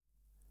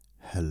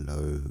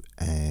Hello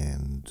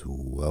and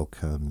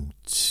welcome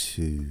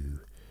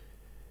to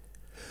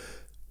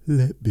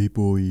Let Me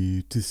Bore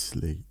You to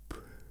Sleep.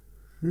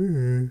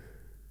 Oh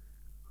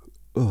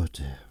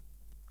dear.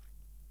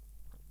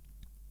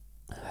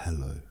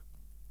 Hello.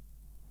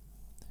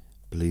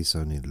 Please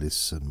only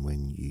listen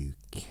when you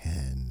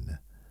can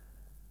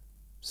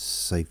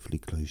safely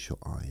close your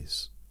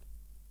eyes.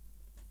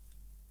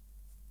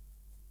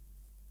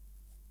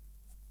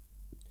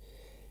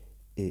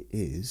 It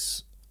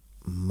is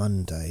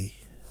Monday,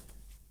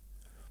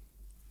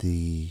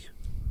 the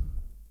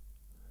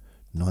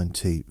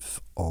 19th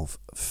of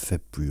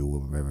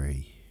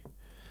February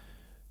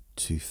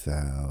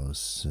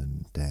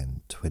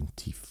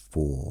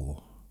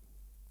 2024.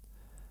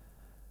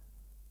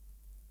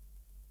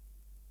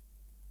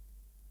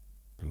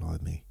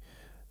 Blimey.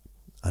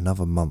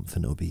 Another month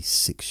and it'll be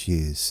 6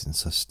 years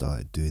since I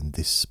started doing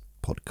this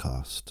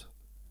podcast.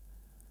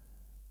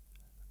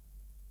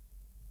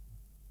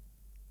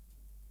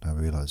 I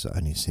realise it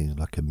only seems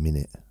like a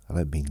minute. I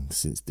don't mean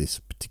since this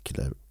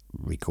particular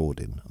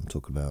recording. I'm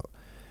talking about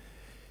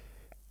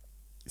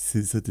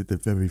since I did the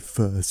very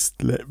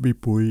first Let Me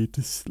Bore You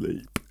to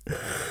Sleep.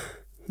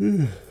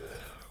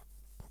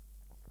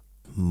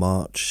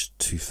 March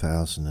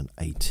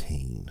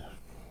 2018.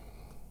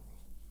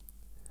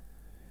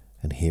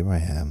 And here I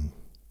am,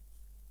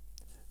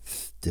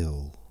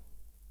 still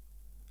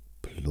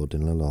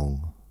plodding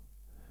along,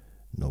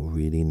 not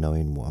really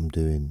knowing what I'm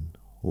doing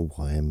or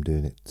why I'm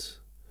doing it.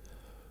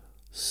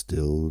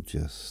 Still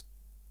just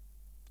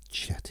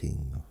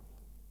chatting.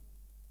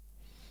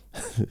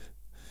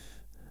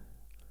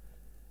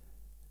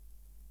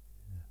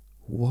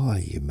 Why,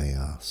 you may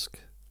ask?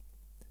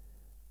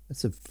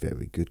 That's a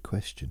very good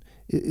question.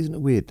 Isn't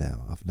it weird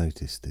now? I've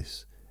noticed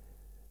this.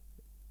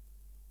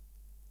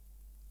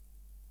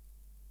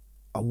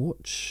 I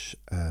watch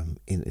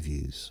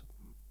interviews,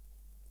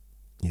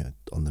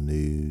 on the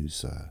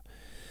news,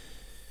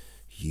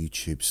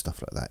 YouTube,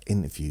 stuff like that,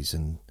 interviews,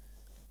 and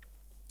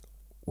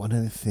one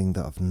of the things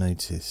that I've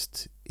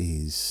noticed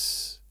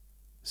is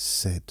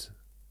said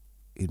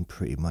in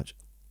pretty much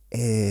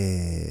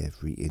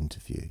every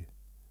interview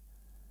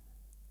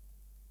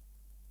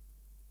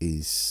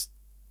is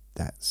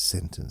that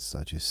sentence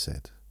I just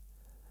said.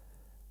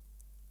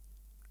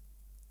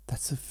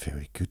 That's a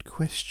very good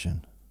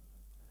question.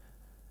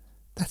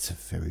 That's a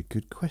very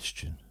good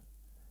question.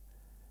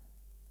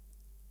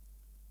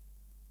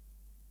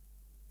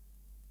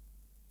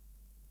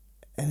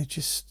 And it's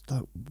just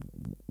like,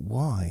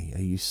 why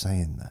are you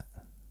saying that?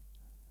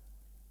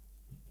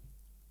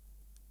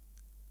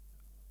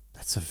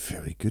 That's a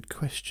very good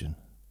question.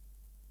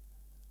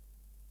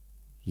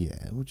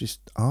 Yeah, we'll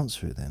just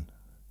answer it then.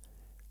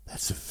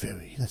 That's a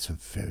very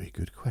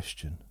good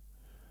question.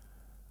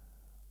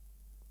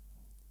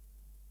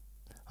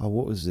 Oh,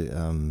 what was it?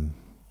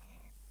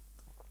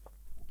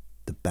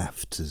 The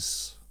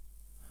BAFTAs.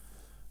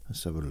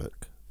 Let's have a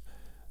look.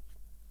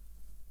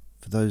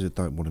 For those that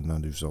don't want to know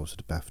the results of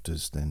the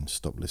BAFTAs, then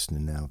stop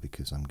listening now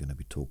because I'm going to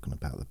be talking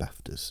about the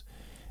BAFTAs.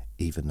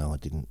 Even though I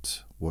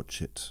didn't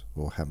watch it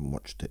or haven't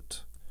watched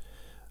it.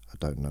 I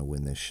don't know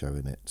when they're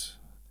showing it.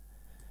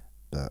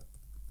 But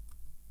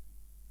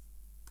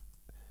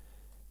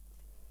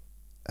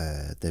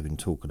they've been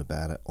talking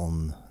about it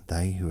on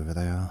whoever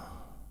they are.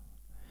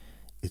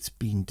 It's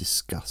been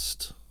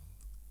discussed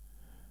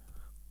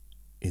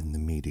in the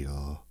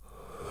media.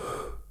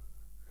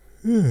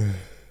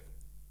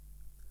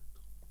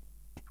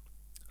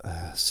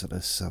 So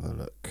let's have a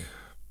look.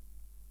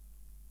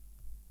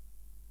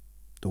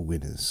 The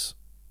winners.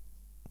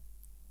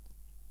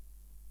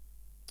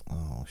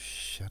 Oh,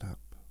 shut up.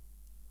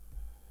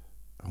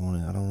 I don't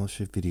want to watch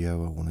a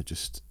video. I want to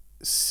just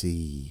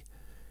see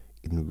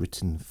in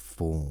written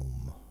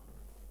form.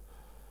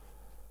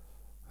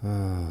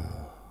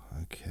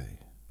 Okay.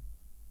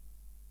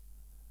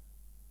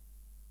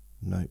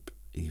 Nope,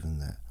 even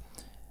that.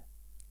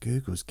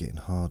 Google's getting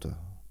harder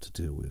to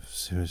deal with,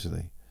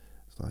 seriously.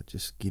 It's like,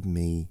 just give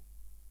me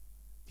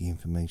the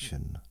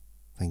information.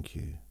 Thank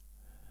you.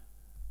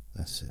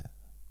 That's it.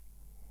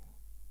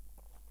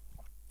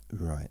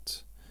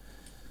 Right.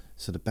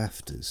 So the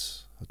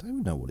BAFTAs, I don't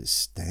even know what it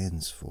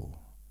stands for.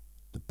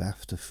 The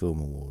BAFTA Film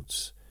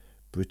Awards.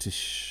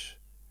 British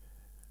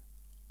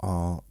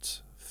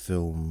Art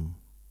Film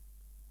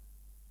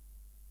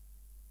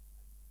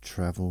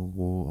Travel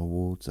War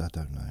Awards, I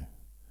don't know.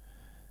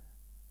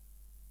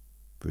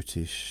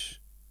 British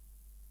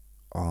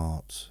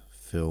Art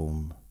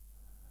Film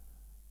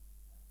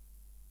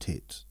I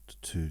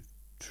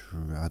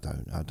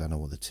don't know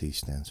what the T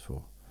stands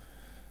for.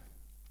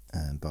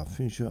 But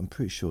I'm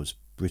pretty sure it's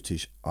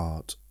British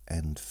Art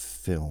and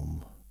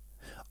Film.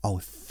 Oh,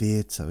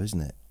 Theatre,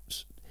 isn't it?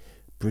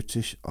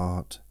 British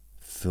Art,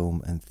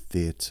 Film and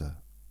Theatre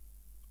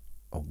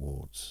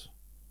Awards.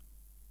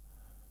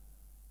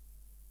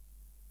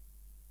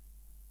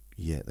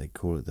 Yeah, they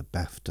call it the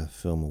BAFTA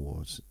Film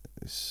Awards.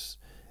 It's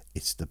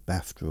the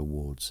BAFTA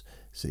Awards.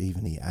 So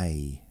even the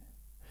A,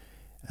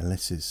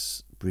 unless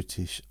it's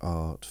British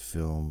Art,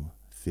 Film,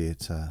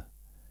 Theatre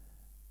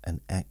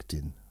and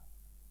Acting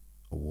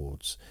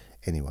awards.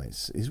 Anyway,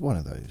 it's one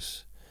of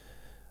those.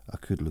 I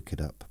could look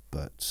it up,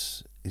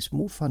 but it's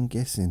more fun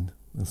guessing.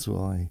 That's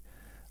why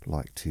I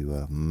like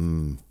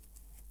to.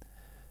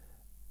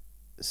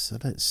 So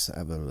let's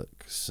have a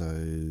look.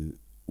 So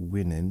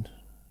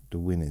the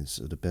winners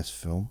of the best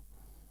film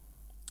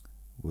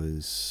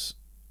was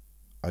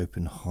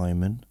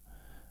Oppenheimer.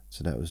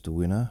 So that was the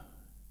winner.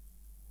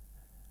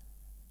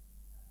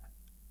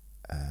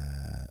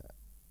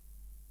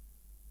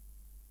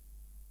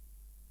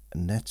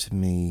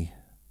 Anatomy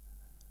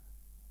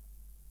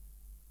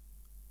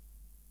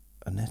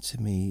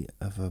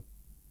of a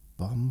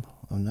bum.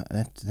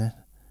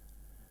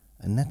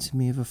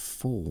 Anatomy of a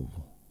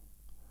Fall.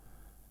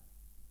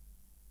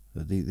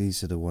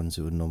 These are the ones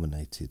that were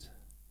nominated.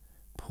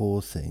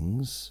 Poor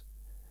Things,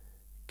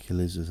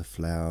 Killers of the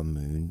Flower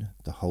Moon,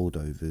 The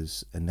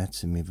Holdovers,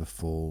 Anatomy of a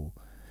Fall,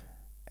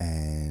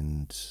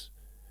 and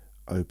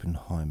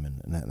Oppenheimer,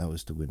 and that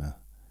was the winner.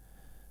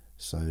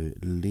 So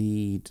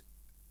lead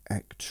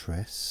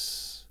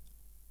actress.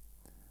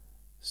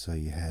 So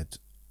you had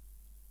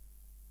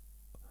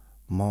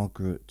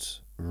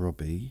Margaret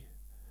Robbie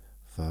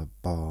for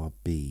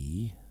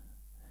Barbie,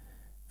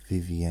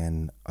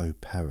 Vivian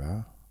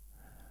O'Para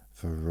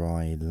for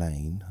Rye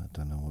Lane, I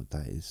don't know what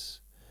that is,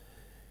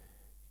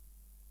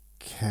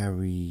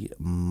 Carrie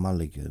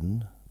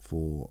Mulligan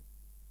for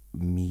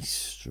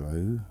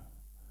Maestro,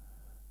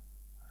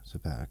 it's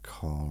about a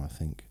car I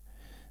think,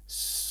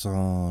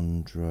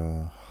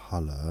 Sandra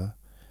Huller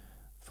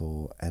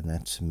for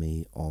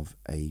Anatomy of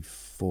a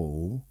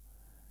Fall,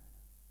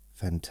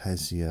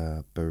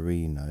 Fantasia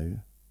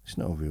Barrino, it's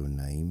not a real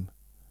name,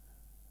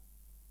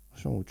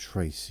 it's not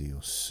Tracy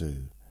or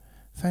Sue,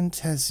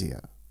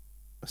 Fantasia,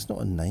 that's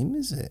not a name,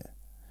 is it?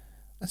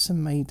 That's a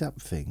made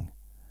up thing.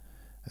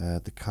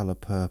 The Colour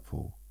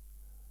Purple,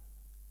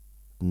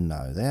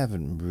 no, they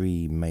haven't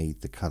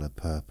remade The Colour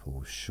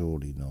Purple,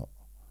 surely not.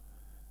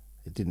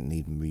 It didn't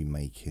need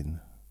remaking.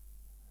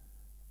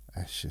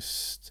 That's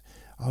just,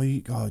 oh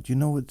God, you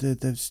know what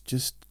they've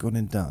just gone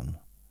and done?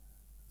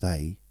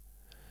 They,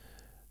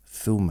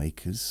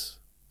 filmmakers,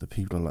 the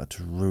people that like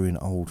to ruin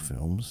old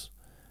films,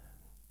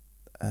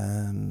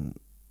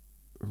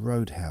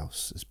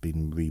 Roadhouse has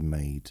been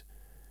remade.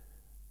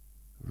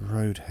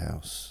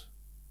 Roadhouse.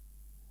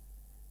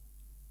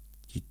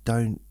 You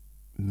don't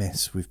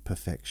mess with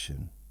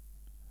perfection.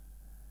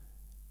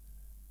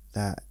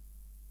 That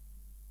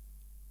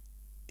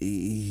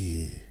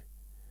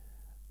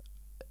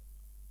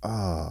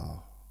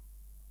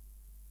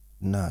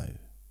no.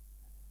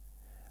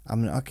 I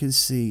mean, I can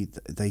see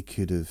they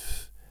could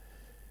have,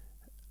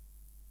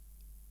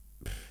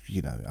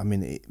 you know, I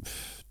mean,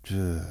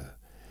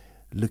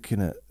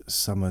 looking at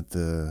some of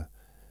the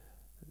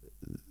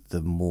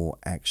more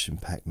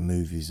action-packed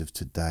movies of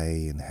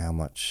today and how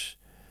much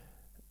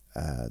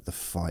the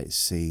fight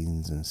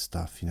scenes and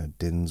stuff, you know,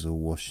 Denzel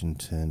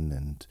Washington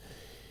and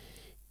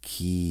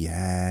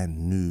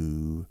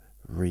Keanu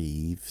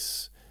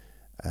Reeves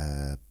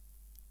and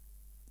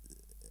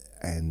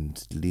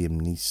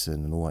Liam Neeson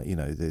and all that, you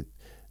know,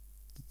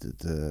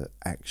 the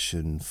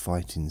action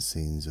fighting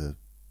scenes are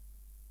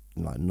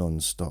like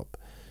non-stop,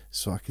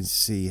 so I can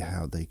see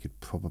how they could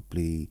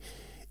probably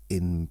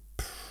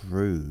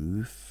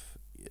improve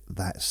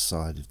that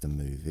side of the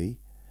movie,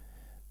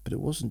 but it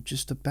wasn't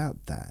just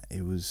about that.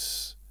 It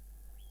was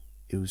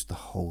the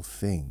whole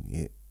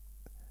thing.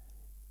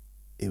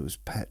 It was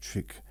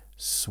Patrick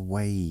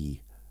Swayze.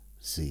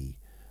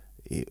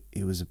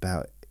 It was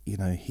about, you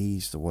know,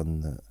 he's the one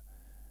that,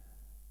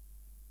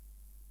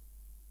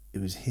 it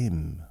was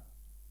him.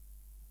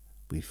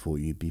 We thought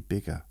you'd be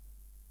bigger.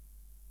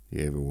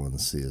 Everyone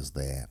sees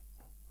that.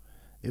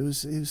 It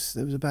was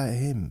about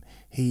him.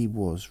 He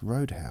was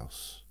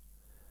Roadhouse.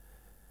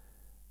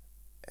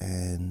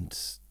 And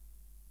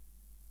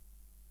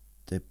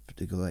they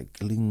got like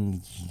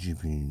Gling,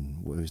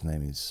 whatever his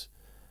name is,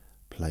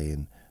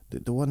 playing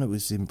the one that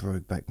was in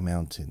Brokeback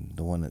Mountain,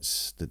 the one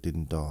that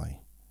didn't die.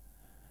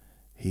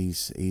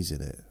 He's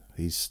in it.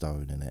 He's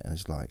starring in it, and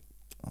it's like,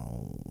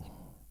 oh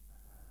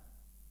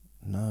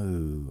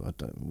no,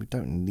 we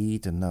don't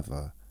need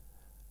another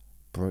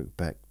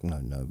Brokeback.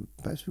 No.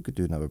 Perhaps we could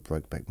do another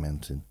Brokeback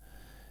Mountain.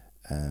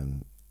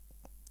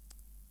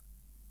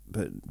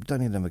 But we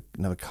don't need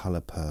another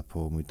Colour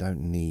Purple, and we don't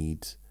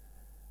need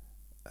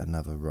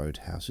another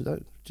Roadhouse. We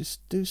don't,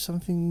 just do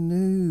something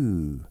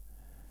new.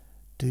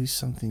 Do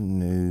something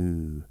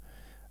new.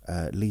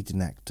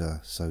 Leading actor,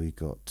 so we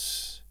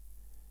got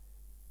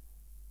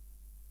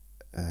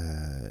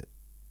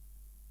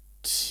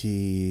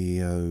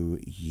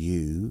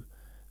T.O.U.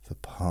 for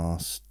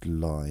Past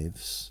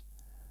Lives.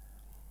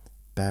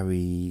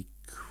 Barry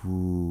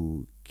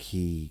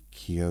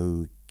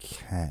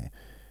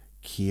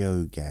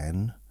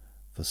Keoghan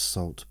for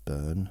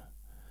Saltburn,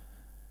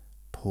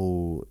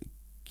 Paul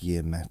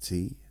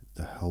Giamatti,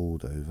 The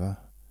Holdover,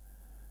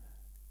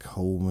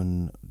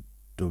 Coleman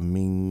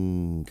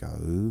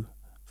Domingo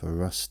for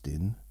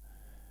Rustin,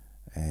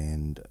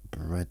 and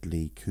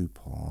Bradley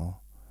Cooper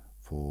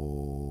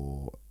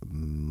for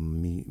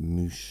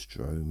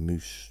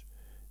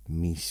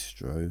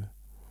Maestro.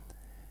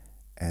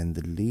 and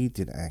the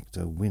leading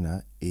actor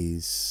winner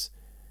is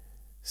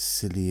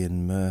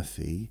Cillian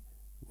Murphy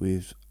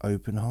with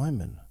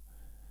Oppenheimer.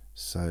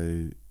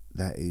 So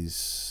that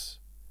is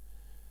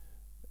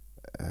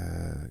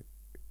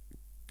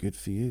good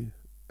for you.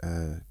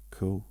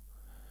 Cool.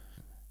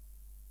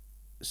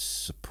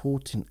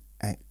 Supporting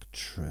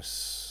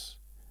actress.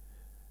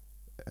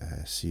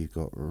 So you've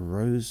got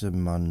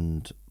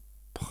Rosamund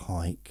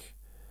Pike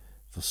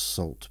for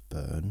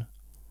Saltburn,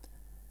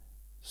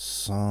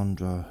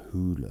 Sandra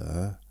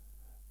Hüller,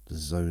 The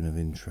Zone of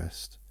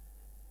Interest.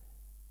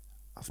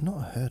 I've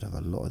not heard of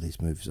a lot of these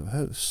movies. I've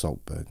heard of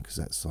Saltburn because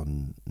that's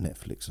on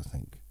Netflix, I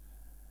think,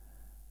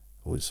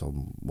 or it's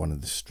on one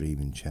of the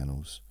streaming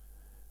channels.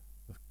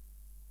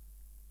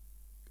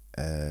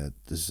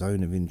 The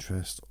Zone of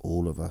Interest,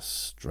 All of Us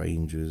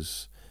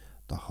Strangers,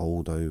 The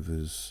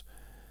Holdovers.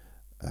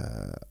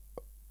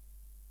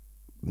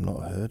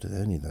 Not heard of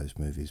any of those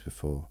movies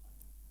before.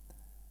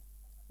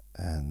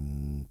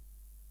 And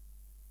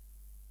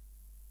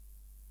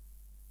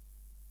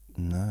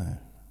no.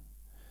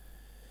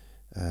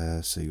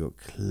 So you got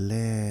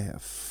Claire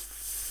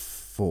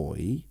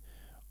Foy,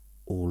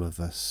 All of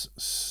Us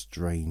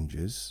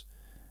Strangers,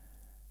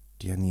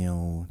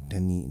 Danielle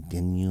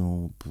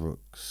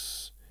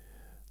Brooks,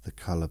 The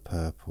Colour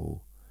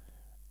Purple,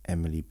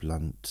 Emily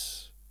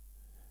Blunt,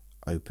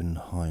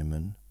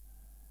 Oppenheimer,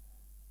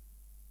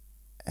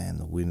 and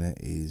the winner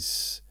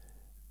is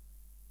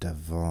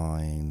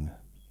Divine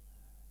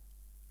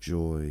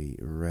Joy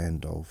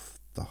Randolph,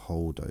 The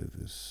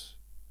Holdovers.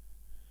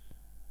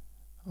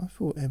 I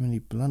thought Emily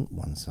Blunt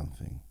won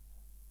something.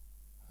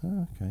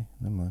 Oh, okay,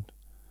 never mind.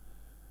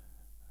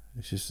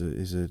 It's just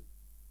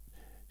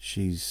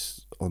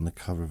she's on the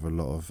cover of a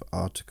lot of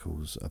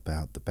articles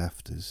about the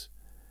BAFTAs.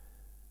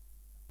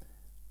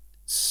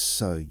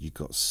 So you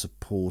got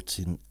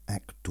supporting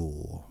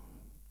actor.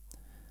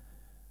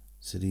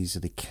 So these are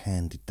the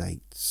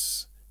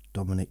candidates: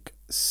 Dominic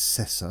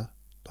Sessa,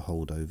 The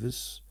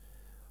Holdovers;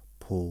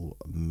 Paul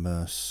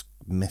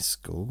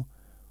Mescal,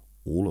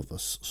 All of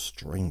Us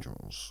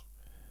Strangers;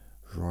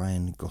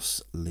 Ryan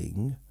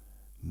Gosling,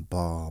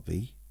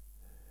 Barbie;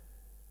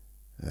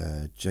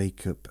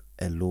 Jacob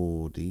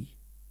Elordi,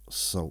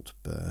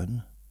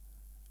 Saltburn;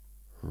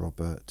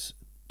 Robert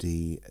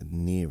De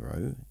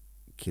Niro,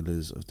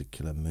 Killers of the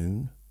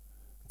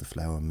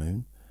Flower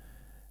Moon;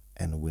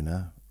 and the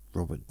winner,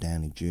 Robert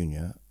Downey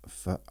Jr.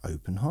 for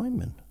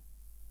Oppenheimer.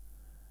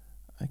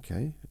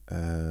 Okay.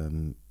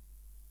 So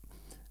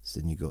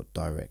then you got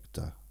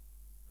director.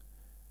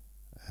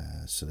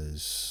 So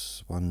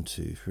there's 1,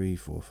 2, 3,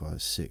 4,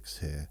 5, 6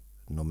 here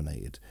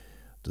nominated.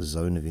 The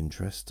Zone of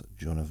Interest,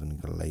 Jonathan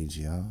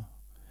Glazer.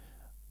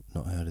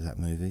 Not heard of that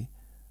movie.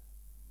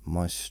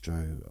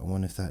 Maestro. I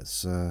wonder if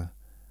that's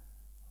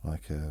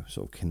like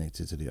sort of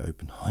connected to the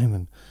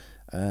Oppenheimer.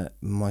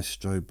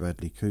 Maestro,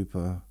 Bradley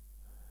Cooper.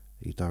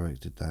 He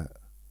directed that.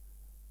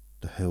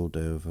 The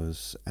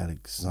Holdovers,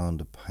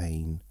 Alexander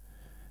Payne.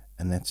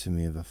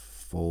 Anatomy of a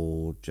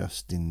Fall,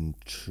 Justin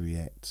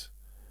Triet.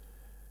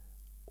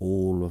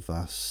 All of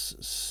Us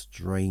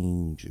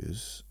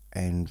Strangers,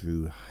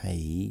 Andrew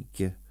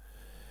Haig.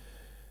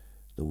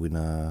 The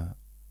winner,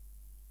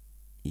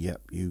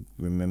 yep, you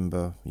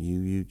remember,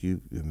 you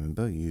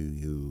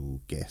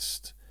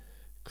guessed,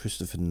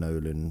 Christopher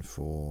Nolan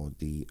for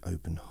the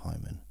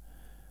Oppenheimer.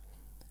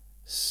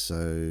 So,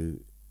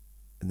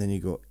 and then you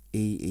got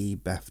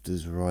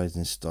BAFTA's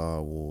Rising Star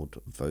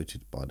Award,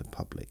 voted by the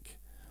public.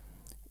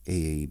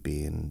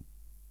 being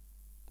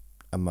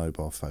a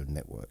mobile phone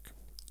network.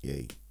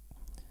 Yay.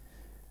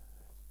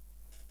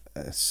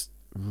 A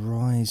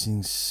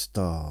rising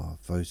star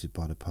voted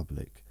by the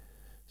public.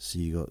 So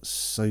you got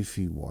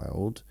Sophie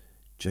Wilde,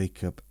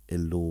 Jacob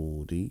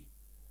Elordi,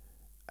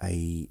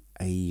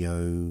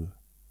 Ayo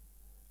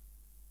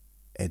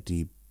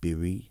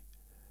Edibiri,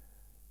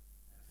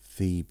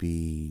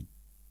 Phoebe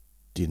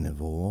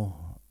Dinevor,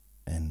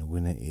 and the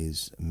winner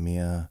is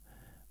Mia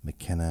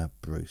McKenna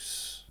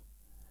Bruce.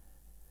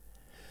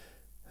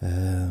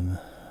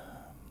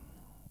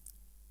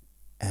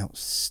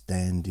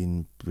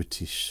 Outstanding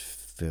British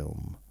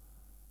film.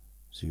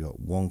 So you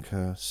got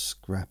Wonka,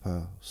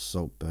 Scrapper,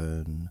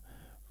 Saltburn,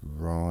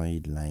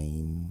 Rye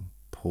Lane,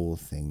 Poor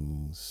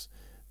Things,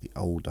 The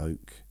Old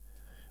Oak,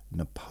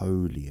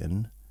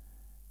 Napoleon,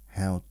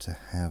 How to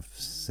Have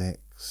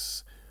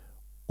Sex,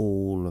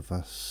 All of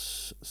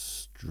Us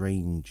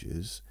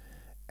Strangers,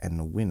 and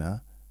the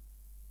winner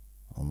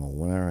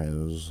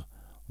is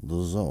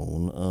The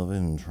Zone of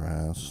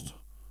Interest.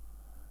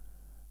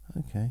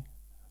 Okay.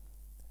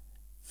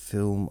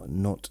 Film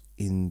not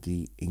in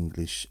the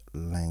English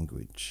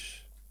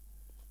language.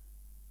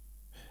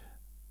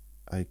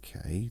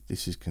 Okay,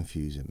 this is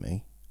confusing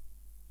me.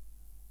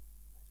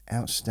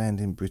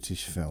 Outstanding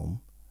British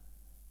film,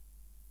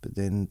 but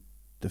then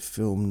the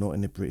film not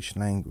in the British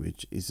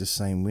language is the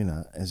same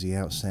winner as the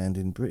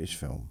outstanding British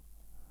film,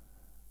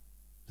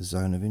 The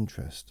Zone of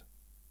Interest.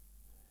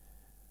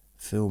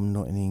 Film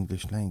not in the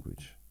English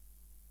language.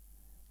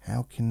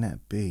 How can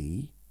that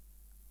be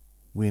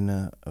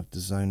winner of The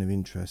Zone of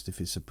Interest if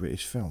it's a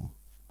British film?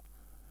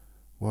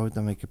 Why would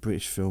they make a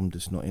British film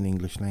that's not in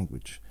English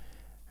language?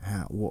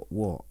 How?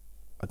 What?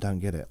 I don't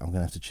get it. I'm going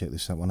to have to check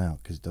this one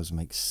out because it doesn't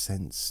make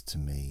sense to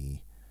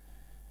me.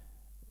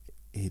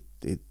 It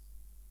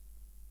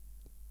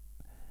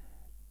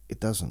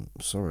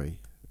doesn't.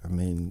 Sorry. I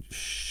mean,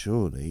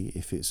 surely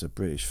if it's a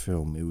British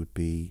film, it would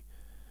be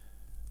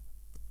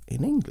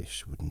in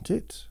English, wouldn't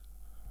it?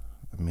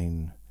 I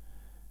mean,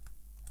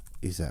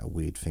 is that a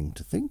weird thing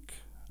to think?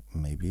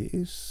 Maybe it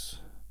is.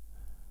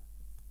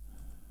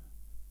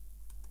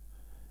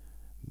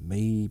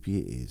 Maybe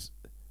it is.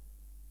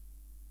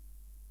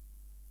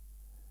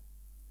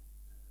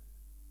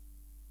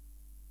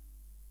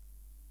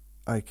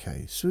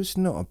 Okay, so it's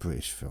not a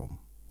British film.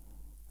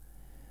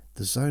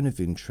 The Zone of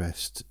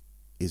Interest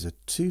is a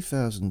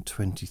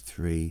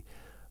 2023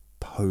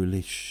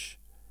 Polish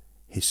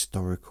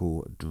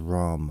historical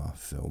drama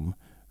film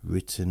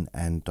written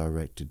and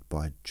directed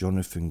by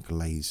Jonathan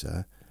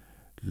Glazer,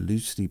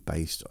 loosely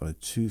based on a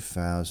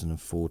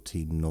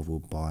 2014 novel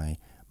by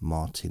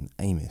Martin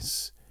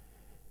Amis.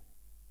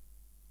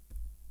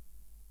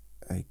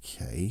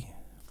 Okay.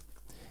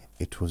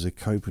 It was a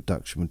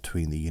co-production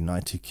between the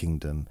United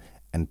Kingdom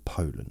and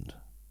Poland.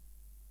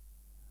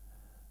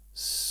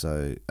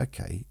 So,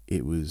 okay,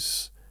 it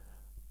was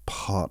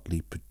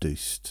partly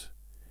produced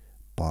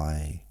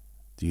by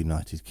the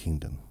United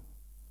Kingdom.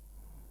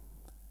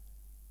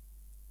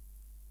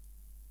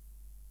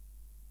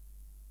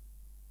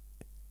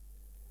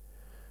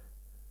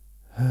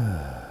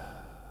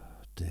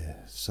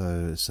 Dear.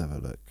 So let's have a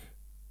look.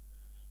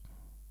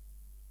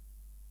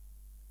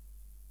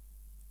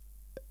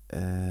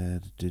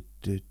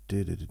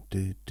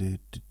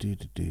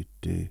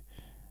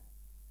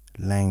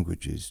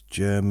 Languages: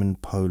 German,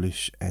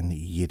 Polish, and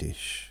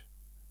Yiddish.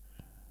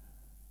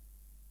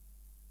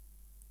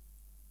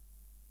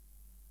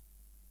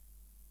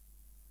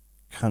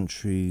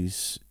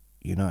 Countries: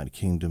 United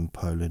Kingdom,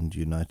 Poland,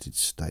 United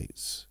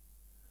States.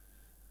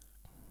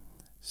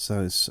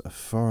 So it's a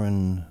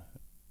foreign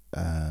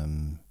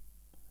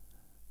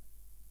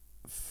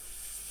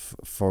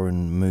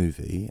foreign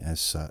movie as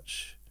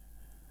such.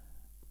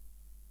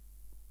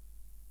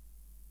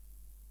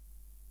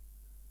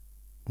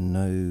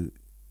 No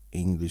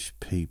English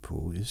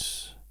people.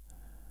 Is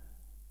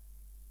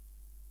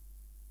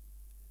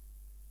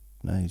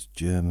no, he's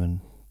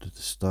German. The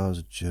star's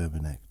a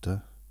German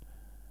actor.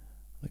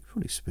 They could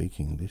probably speak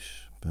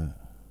English, but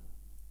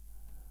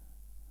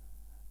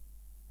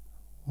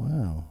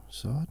wow.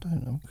 So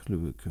I'm a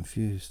little bit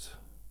confused.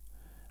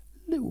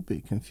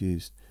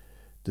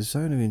 The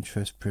Zone of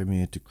Interest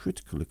premiered to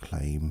critical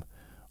acclaim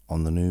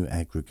on the new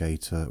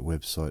aggregator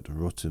website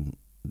Rotten.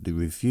 The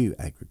review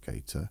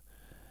aggregator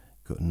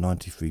got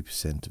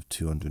 93% of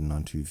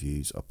 290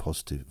 reviews are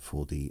positive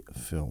for the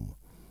film.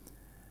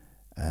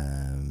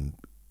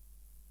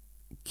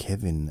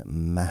 Kevin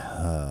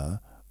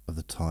Maher of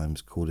the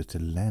Times called it a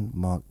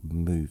landmark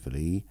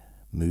movie,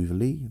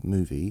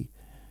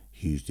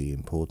 hugely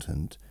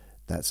important,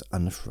 that's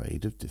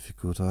unafraid of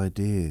difficult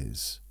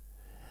ideas.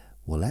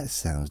 Well, that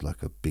sounds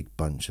like a big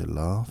bunch of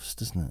laughs,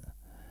 doesn't it?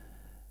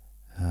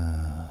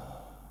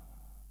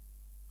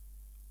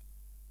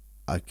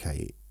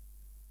 Okay.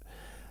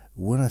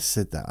 When I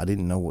said that, I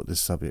didn't know what the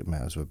subject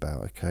matters were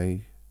about,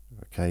 okay?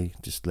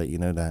 Just let you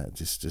know that.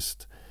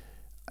 Just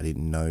I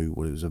didn't know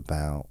what it was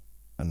about,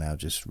 and now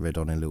just read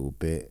on a little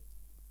bit,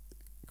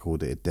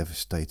 called it a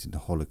devastating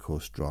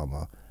Holocaust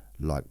drama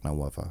like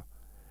no other.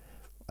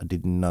 I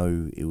didn't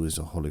know it was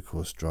a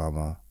Holocaust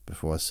drama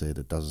before I said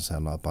it doesn't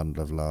sound like a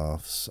bundle of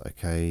laughs,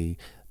 okay?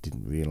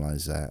 Didn't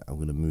realise that. I'm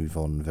going to move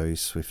on very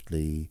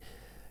swiftly,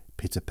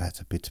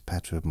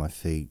 pitter-patter of my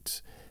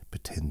feet,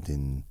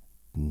 pretending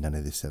none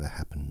of this ever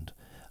happened.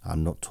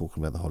 I'm not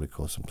talking about the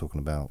Holocaust. I'm talking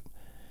about,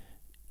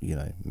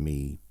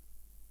 me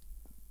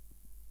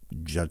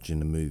judging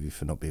the movie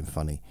for not being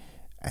funny,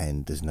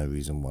 and there's no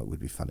reason why it would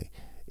be funny.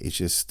 It's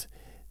just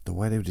the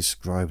way they were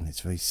describing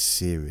it's very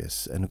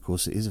serious, and of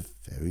course it is a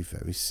very,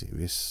 very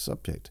serious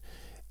subject.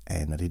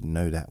 And I didn't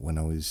know that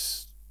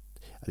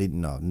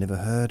I've never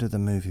heard of the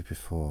movie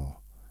before.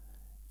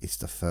 It's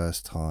the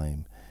first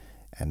time,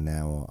 and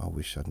now I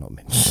wish I'd not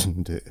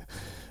mentioned it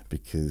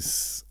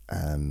because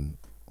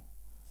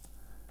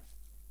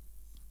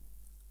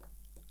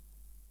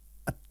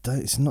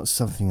it's not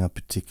something I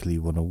particularly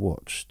want to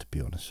watch, to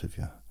be honest with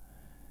you.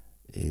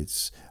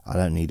 I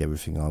don't need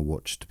everything I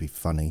watch to be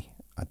funny.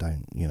 I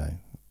don't,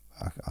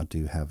 I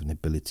do have an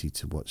ability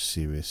to watch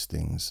serious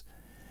things.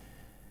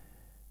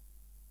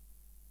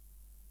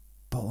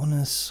 But on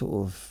a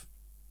sort of,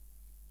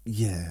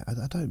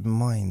 I don't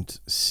mind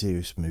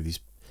serious movies,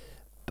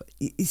 but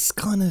it's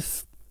kind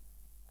of,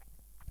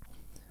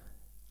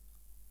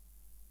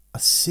 I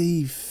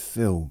see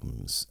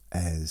films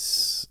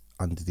as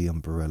under the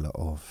umbrella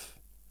of,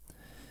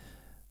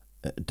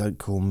 don't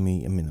call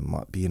me, it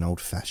might be an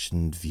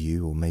old-fashioned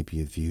view, or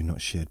maybe a view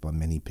not shared by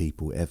many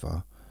people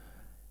ever.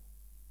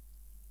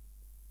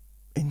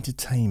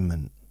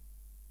 Entertainment.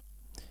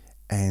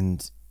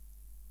 And,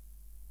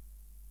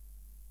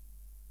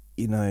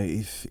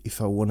 if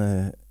I want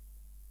to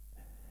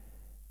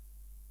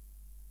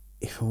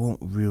if I want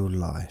real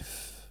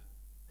life,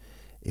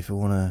 if I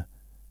want to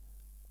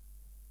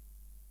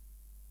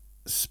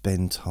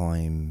spend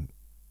time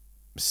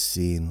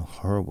seeing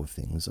horrible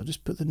things, I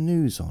just put the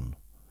news on,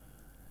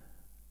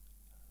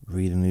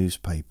 read a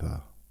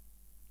newspaper,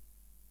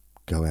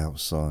 go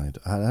outside.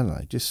 I don't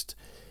know, just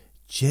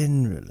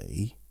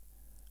generally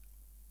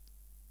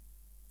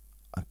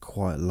I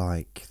quite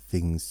like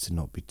things to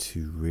not be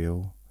too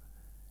real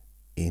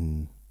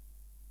in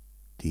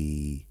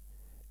the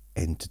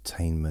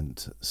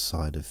entertainment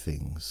side of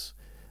things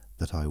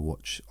that I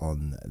watch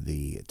on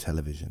the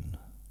television.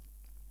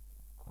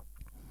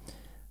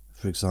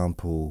 For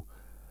example,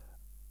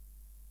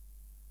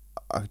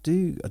 I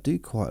do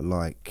quite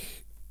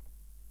like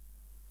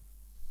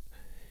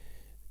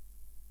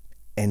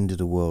end of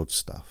the world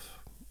stuff,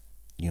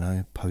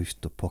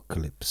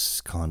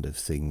 post-apocalypse kind of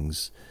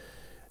things.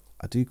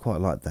 I do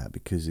quite like that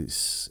because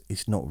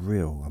it's not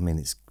real. I mean,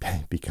 it's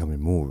becoming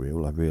more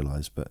real, I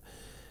realise, but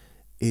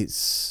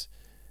it's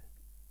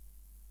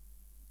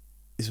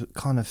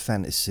kind of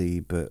fantasy,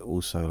 but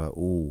also like,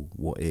 oh,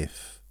 what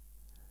if,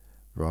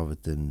 rather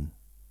than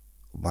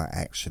what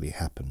actually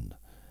happened.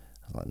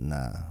 Like,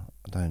 nah,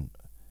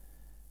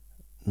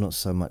 not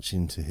so much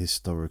into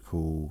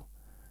historical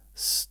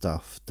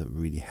stuff that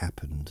really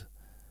happened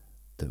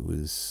that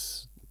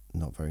was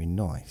not very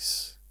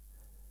nice.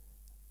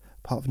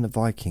 Apart from the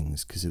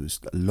Vikings, because it was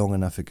long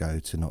enough ago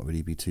to not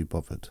really be too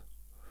bothered.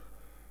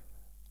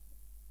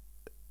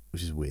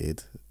 Which is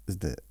weird,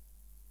 isn't it?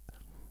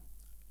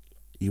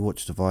 You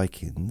watch the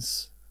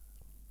Vikings,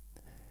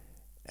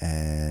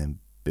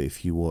 but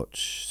if you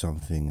watch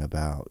something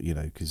about,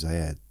 because they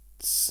had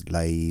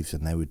slaves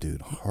and they were doing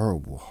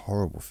horrible,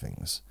 horrible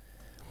things,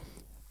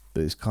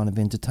 but it's kind of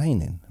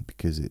entertaining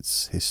because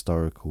it's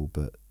historical,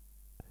 but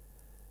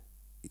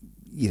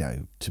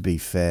to be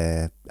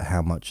fair,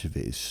 how much of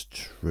it is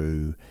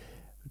true?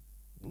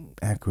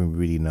 How can we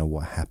really know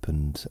what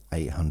happened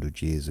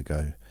 800 years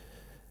ago?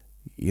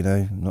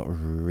 Not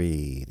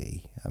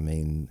really. I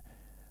mean,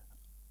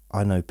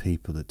 I know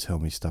people that tell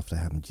me stuff that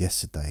happened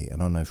yesterday,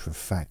 and I know for a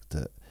fact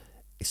that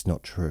it's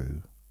not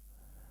true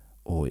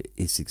or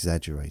it's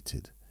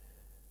exaggerated.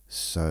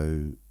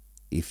 So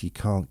if you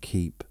can't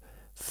keep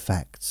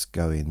facts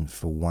going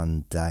for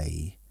one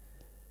day,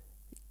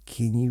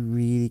 can you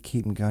really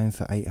keep them going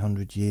for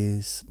 800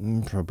 years?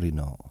 Probably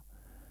not.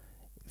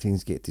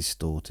 Things get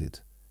distorted.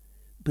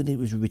 But it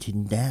was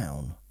written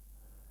down.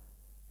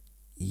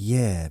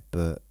 Yeah,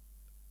 but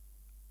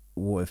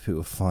what if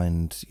people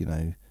find,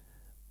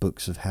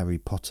 books of Harry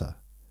Potter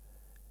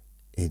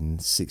in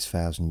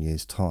 6,000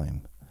 years'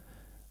 time?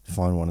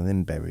 Find one of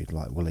them buried,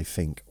 will they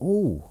think,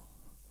 oh,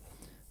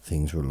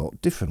 things were a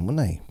lot different, weren't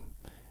they?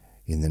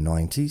 In the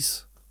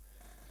 90s.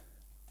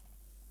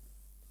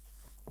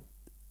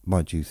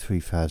 Mind you,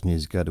 3,000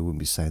 years ago, they wouldn't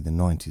be saying the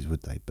 90s,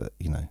 would they? But,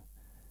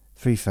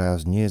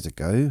 3,000 years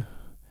ago,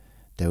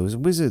 there was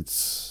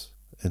wizards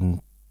and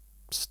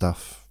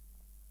stuff.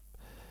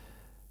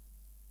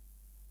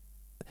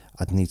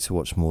 I'd need to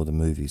watch more of the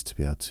movies to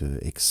be able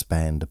to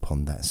expand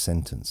upon that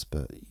sentence,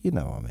 but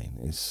what I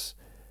mean.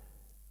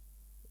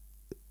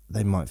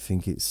 They might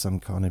think it's some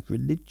kind of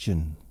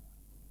religion.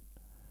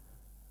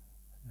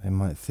 They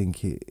might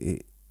think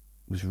it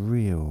was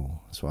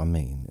real. That's what I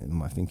mean. They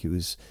might think it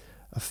was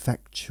a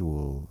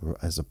factual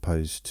as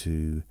opposed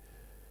to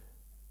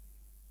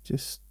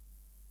just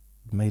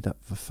made up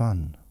for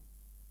fun.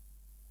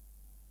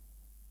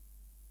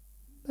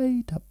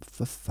 Made up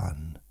for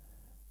fun.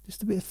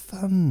 Just a bit of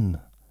fun.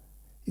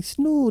 It's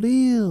not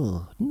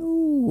real.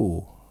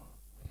 No.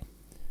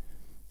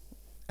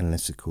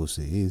 Unless, of course,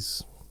 it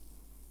is.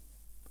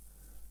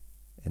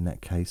 In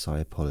that case, I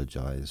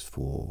apologise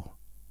for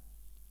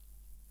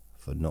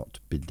not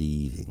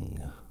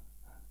believing.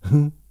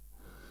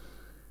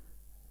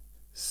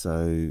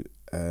 So,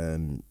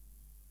 that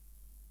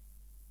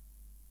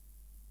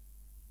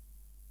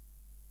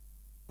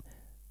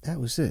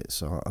was it.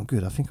 So I'm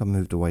good. I think I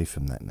moved away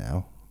from that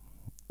now.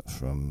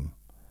 From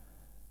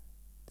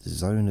the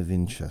zone of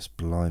interest.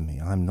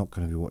 Blimey, I'm not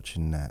going to be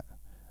watching that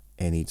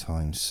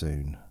anytime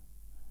soon.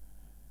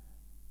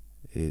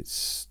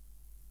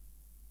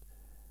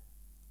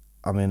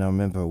 I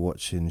remember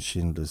watching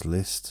Schindler's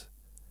List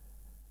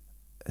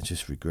and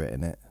just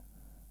regretting it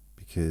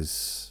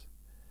because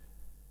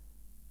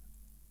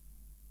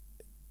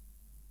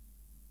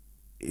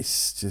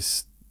it's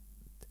just,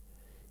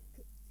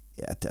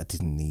 I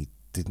didn't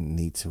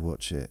need to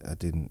watch it. I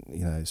didn't,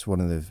 it's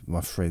one of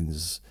my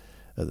friends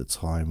at the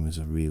time was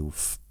a real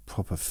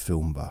proper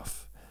film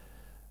buff,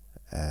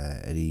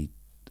 and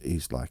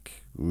he's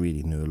like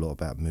really knew a lot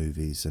about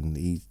movies, and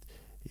he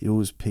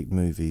always picked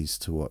movies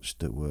to watch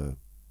that were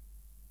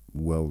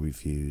well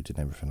reviewed and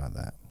everything like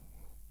that.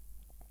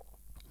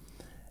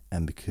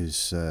 And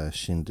because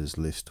Schindler's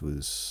List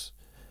was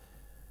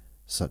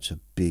such a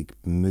big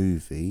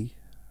movie,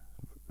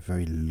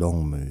 very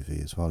long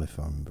movie as well, if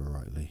I remember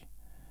rightly,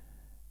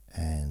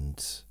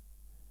 and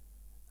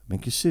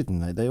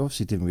considering they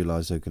obviously didn't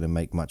realise they were going to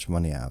make much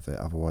money out of it,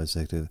 otherwise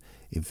they'd have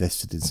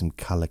invested in some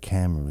colour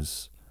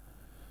cameras.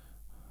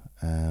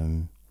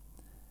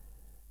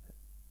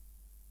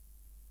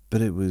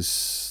 But it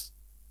was...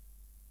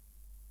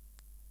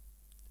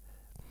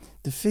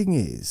 The thing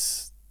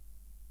is,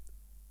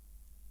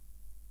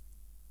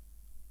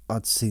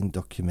 I'd seen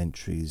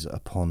documentaries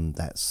upon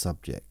that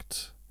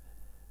subject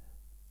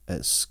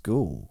at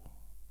school,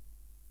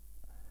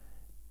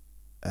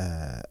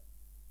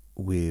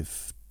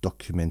 with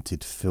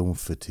documented film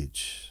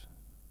footage.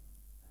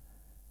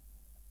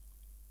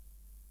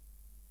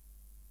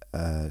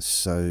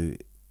 So,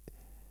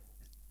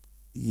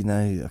 you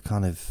know, I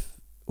kind of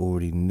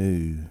already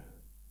knew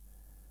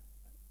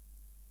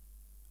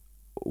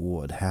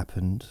what had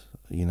happened,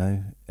 you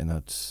know, and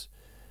I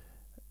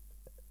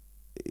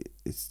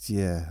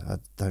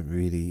don't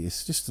really,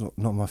 it's just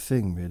not my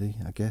thing, really,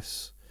 I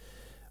guess.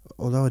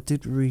 Although I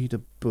did read a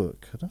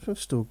book, I don't know if I've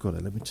still got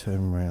it, let me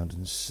turn around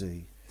and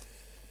see.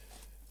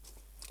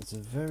 It's a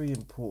very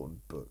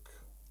important book.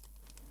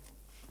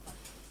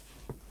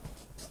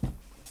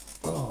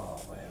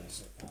 Oh, where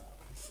is it?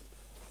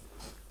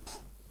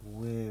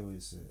 Where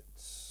is it?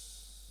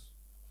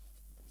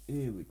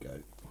 Here we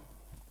go.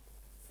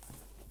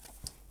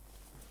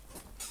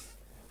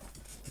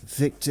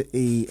 Viktor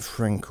E.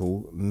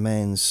 Frankl,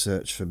 Man's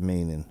Search for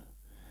Meaning.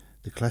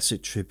 The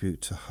classic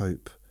tribute to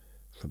hope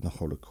from the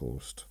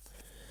Holocaust.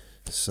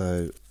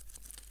 So,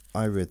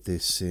 I read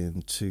this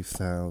in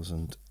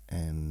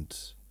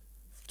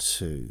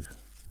 2002.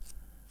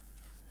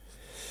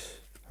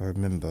 I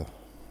remember.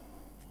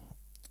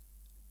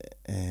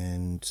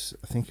 And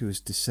I think it was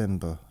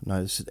December.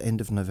 No, it's at the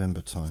end of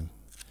November time.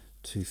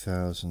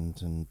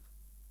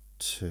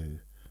 2002.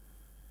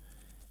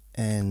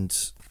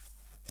 And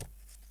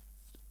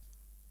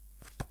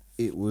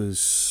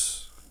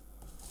it's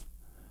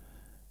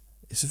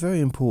a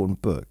very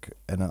important book,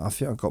 and I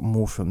think I got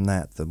more from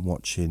that than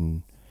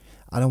watching.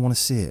 I don't want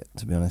to see it,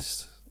 to be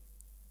honest,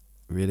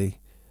 really.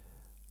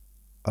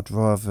 I'd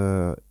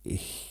rather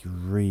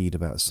read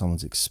about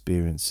someone's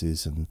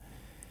experiences and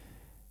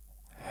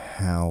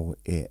how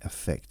it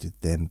affected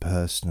them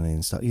personally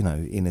and stuff, you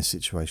know, in a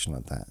situation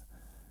like that.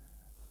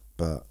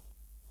 But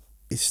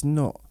it's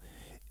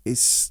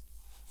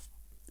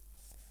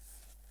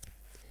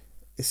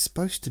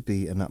supposed to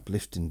be an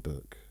uplifting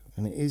book,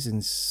 and it is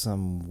in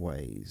some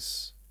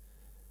ways,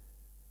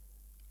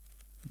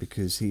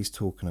 because he's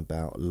talking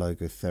about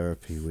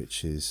logotherapy,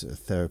 which is a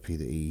therapy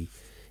that he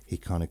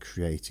kind of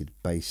created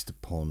based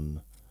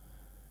upon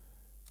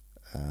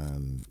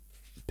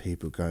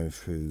people going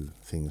through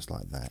things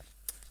like that,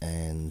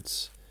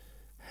 and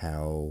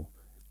how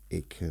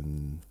it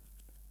can...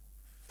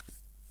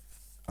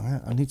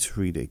 I need to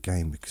read it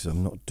again because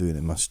I'm not doing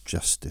it much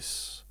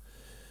justice.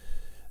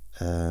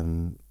 It's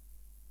a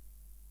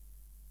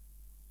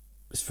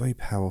very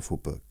powerful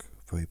book,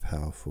 very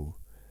powerful.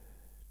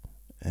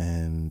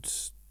 And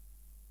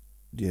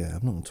yeah,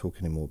 I'm not going to talk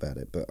any more about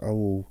it, but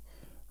I'm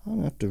going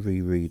to have to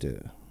reread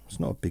it. It's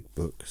not a big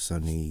book, it's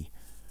only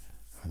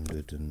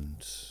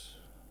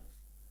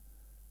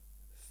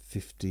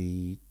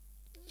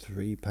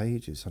 153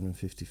 pages,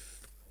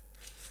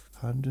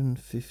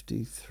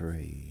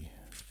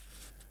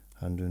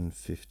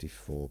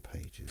 154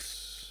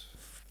 pages.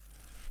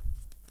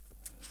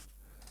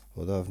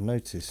 Although I've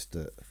noticed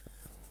that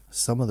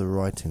some of the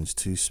writing's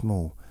too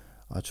small.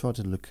 I tried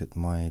to look at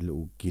my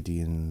little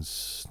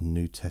Gideon's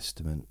New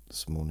Testament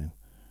this morning,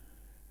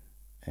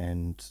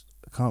 and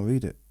I can't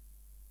read it.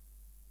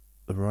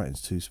 The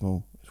writing's too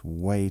small. It's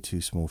way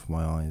too small for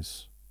my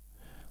eyes.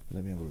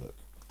 Let me have a look.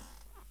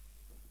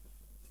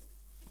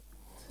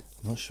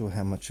 I'm not sure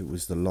how much it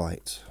was the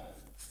light,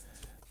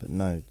 but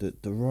no,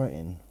 the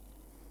writing.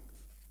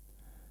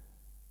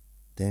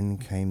 Then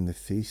came the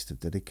Feast of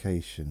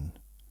Dedication.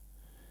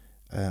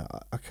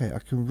 Okay, I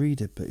can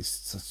read it, but it's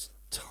such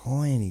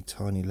tiny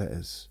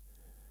letters.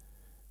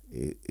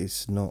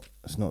 It's not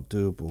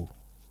doable.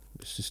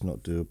 It's just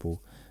not doable.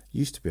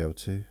 Used to be able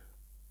to.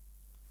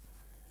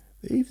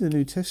 But even the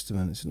New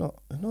Testament, it's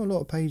not a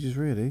lot of pages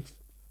really.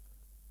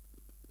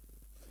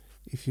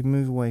 If you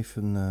move away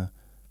from the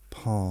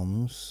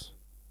palms,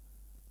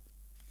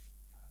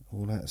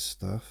 all that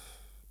stuff.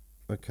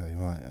 Okay,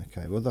 right.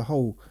 Okay. Well, the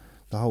whole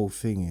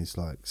thing is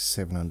like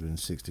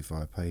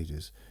 765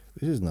 pages,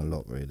 which isn't a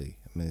lot really.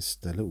 I mean, it's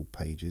the little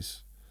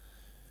pages.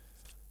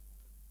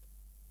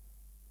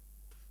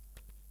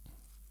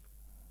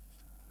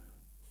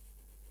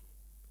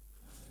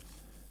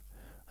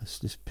 Let's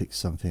just pick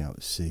something up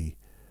to see.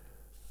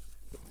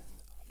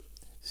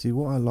 See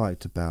what I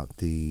liked about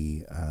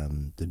the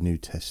New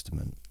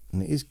Testament,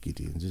 and it is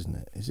Gideon's, isn't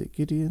it? Is it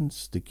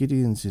Gideon's? The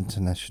Gideon's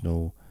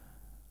International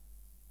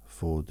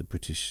for the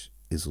British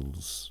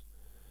Isles.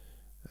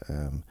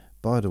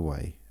 By the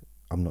way,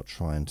 I'm not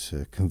trying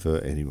to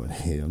convert anyone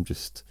here. I'm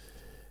just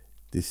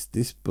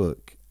this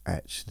book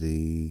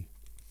actually,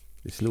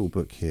 this little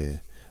book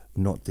here,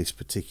 not this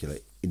particular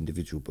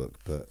individual book,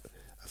 but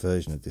a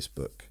version of this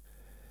book,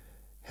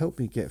 helped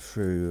me get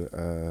through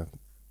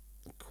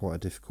quite a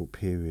difficult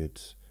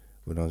period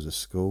when I was at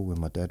school, when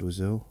my dad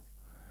was ill,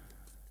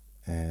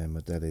 and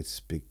my dad had this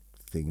big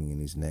thing in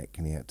his neck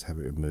and he had to have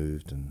it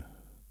removed, and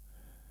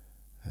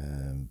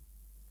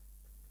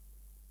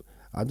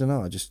I don't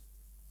know, I just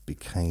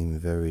became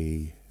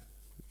very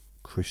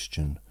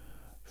Christian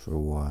for a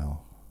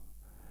while.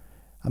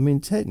 I mean,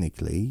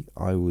 technically,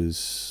 I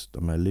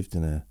lived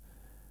in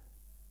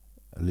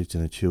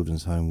a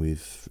children's home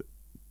with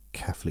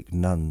Catholic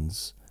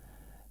nuns,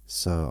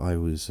 so I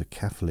was a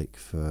Catholic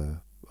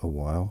for a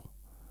while.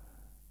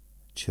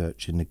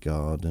 Church in the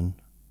garden,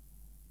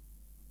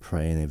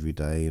 praying every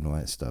day and all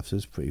that stuff. So it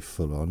was pretty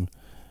full on.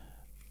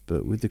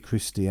 But with the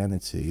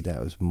Christianity,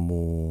 that was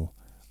more.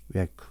 We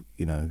had,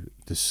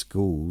 the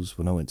schools.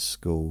 When I went to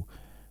school,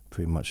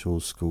 pretty much all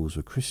schools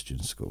were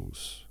Christian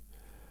schools.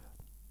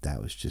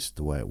 That was just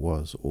the way it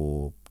was,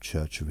 or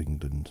Church of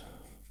England.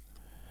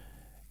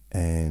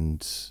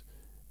 And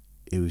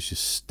it was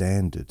just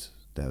standard.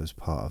 That was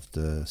part of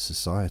the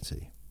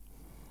society.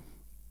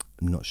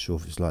 I'm not sure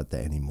if it's like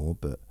that anymore,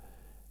 but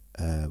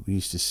we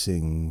used to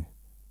sing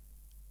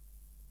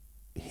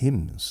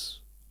hymns.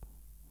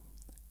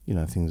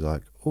 Things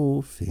like,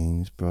 all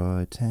things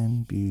bright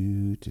and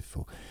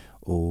beautiful,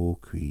 all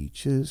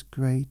creatures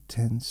great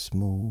and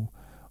small,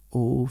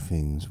 all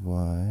things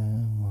wide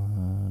and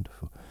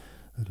wonderful,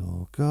 the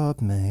Lord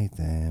God made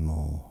them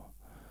all.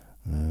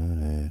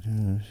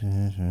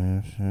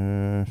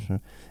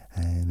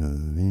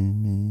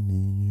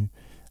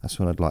 That's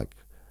when I'd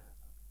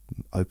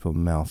open my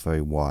mouth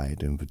very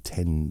wide and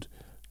pretend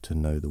to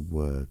know the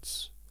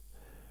words.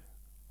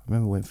 I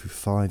remember I went through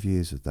 5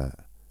 years of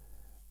that.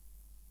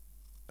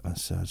 I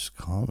said, I just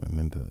can't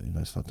remember.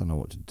 So I don't know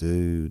what to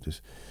do.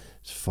 It's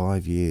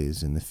 5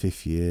 years. In the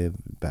 5th year,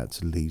 about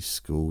to leave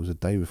school. It was the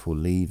day before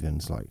leaving.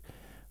 It's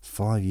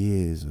 5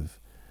 years of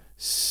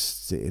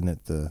sitting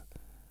at the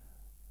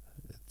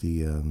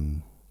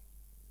thing,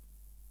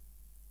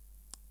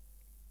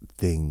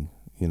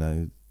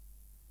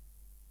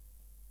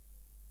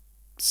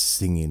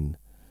 singing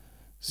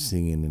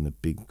in a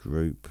big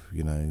group,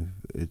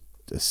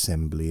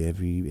 assembly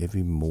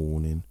every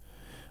morning,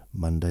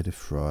 Monday to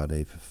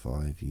Friday for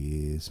 5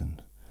 years,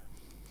 and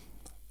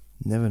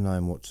never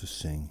knowing what to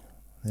sing,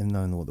 never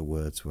knowing what the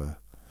words were.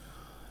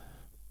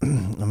 I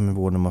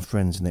remember one of my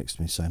friends next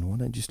to me saying, why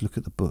don't you just look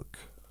at the book?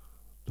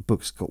 The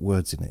book's got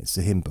words in it. It's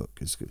a hymn book.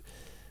 It's good.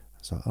 I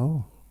was like,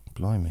 oh,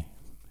 blimey.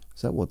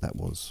 Is that what that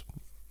was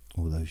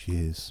all those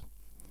years?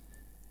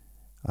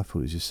 I thought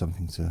it was just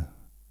something to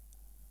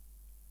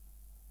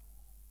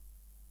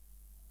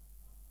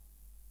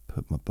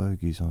put my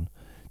bogies on.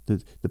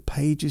 The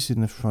pages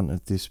in the front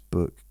of this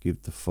book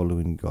give the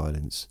following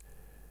guidance.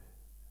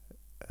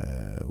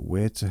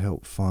 Where to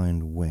help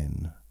find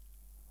when.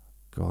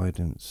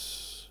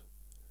 Guidance.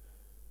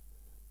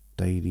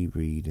 Daily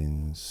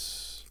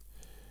readings.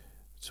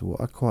 So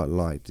what I quite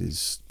liked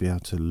is to be able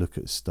to look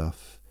at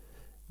stuff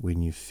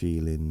when you're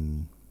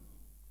feeling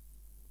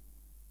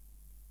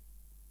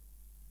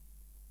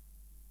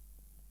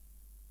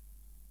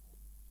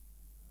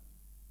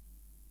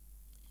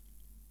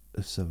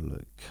let's have a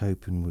look.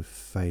 Coping with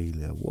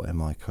failure. What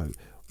am I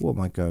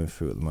going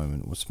through at the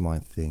moment? What's my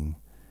thing?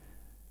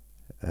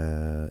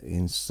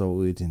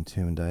 Insulted,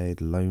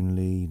 intimidated,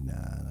 lonely. Nah,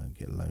 I don't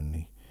get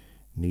lonely.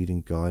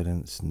 Needing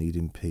guidance,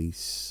 needing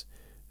peace,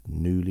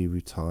 newly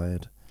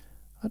retired.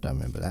 I don't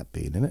remember that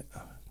being in it.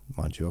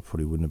 Mind you, I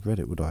probably wouldn't have read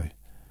it, would I?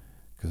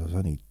 Because I was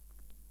only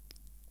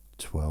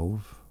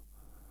 12.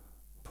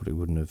 Probably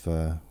wouldn't have.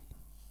 That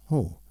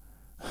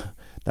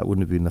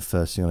wouldn't have been the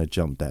first thing I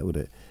jumped at, would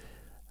it?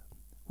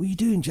 What are you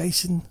doing,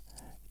 Jason?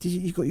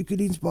 You got your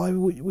Goodings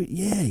Bible?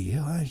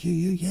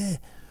 Yeah.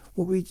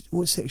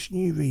 What section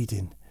are you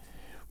reading?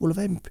 Well, I've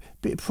had a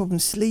bit of problem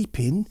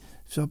sleeping,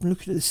 so I've been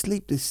looking at the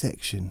sleepless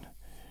section.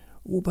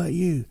 What about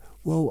you?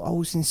 Well, I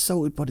was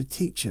insulted by the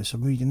teacher, so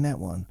I'm reading that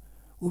one.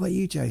 What about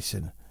you,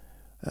 Jason?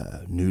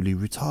 Newly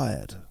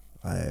retired.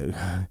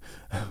 I'm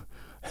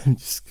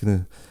just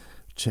going to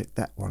check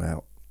that one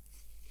out.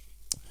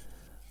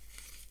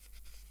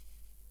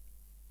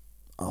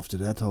 After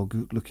that, I'll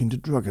look into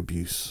drug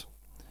abuse.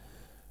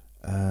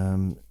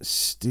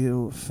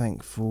 Still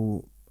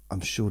thankful.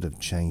 I'm sure they've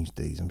changed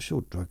these. I'm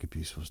sure drug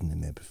abuse wasn't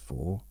in there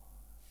before.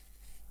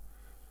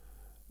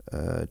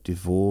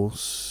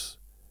 Divorce.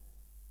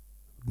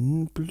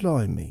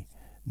 Blimey.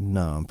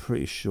 No, I'm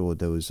pretty sure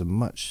there was a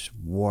much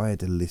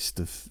wider list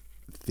of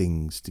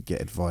things to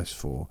get advice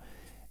for,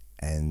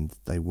 and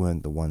they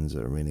weren't the ones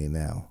that are in here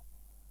now.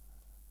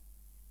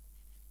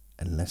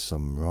 Unless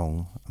I'm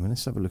wrong. I mean,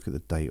 let's have a look at the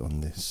date on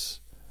this.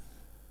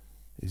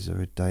 Is there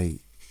a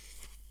date?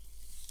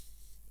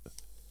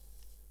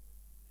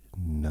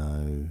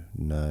 No.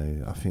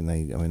 I think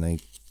they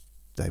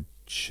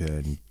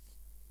churn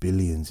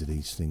billions of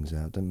these things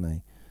out, don't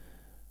they?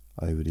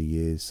 Over the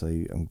years, so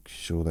I'm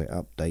sure they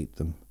update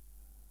them.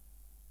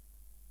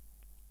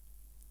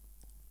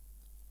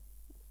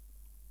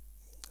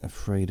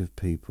 Afraid of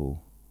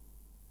people.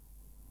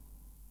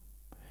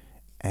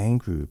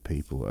 Angry with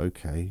people.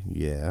 Okay,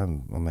 yeah,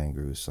 I'm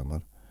angry with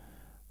someone.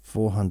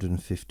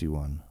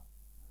 451.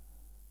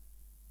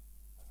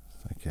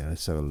 Okay,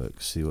 let's have a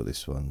look. See what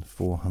this one.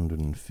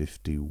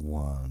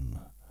 451.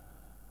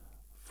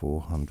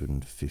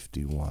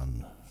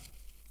 451.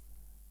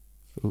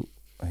 Oh,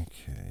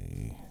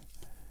 okay.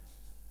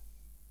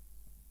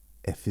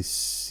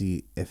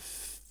 Ephesians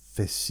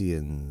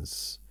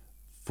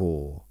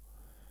 4,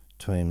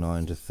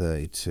 29 to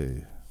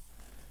 32.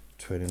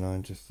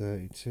 29 to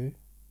 32.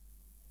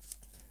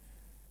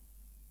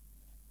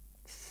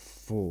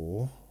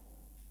 4.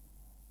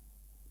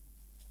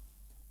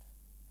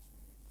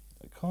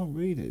 I can't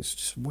read it, it's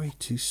just way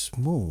too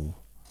small.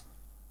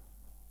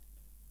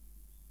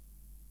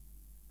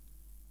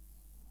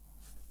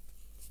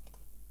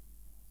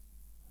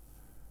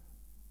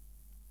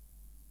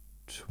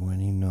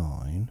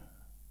 $29.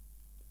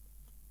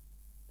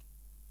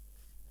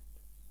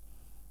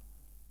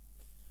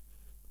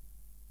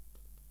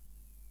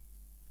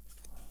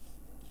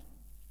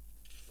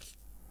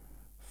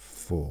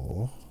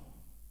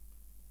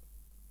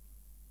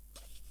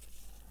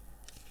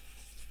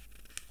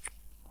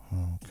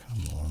 Oh,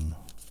 come on.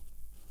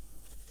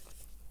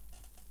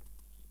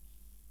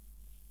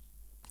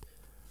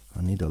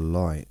 I need a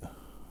light.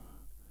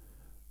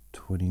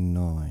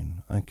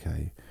 29.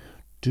 Okay.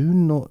 Do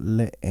not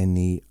let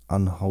any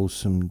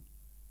unwholesome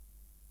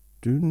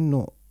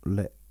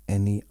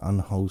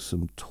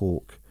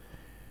talk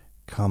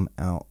come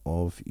out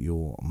of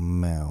your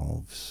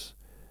mouths,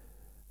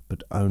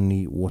 but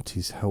only what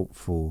is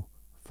helpful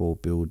for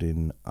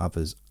building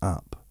others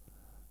up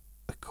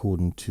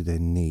according to their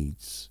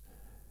needs,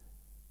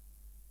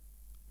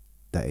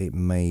 that it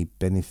may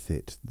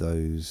benefit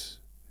those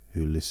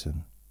who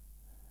listen.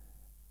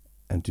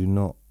 And do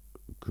not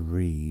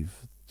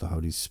grieve the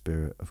Holy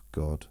Spirit of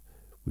God,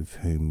 with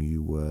whom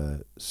you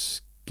were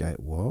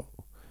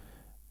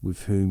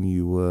with whom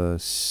you were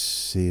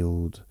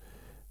sealed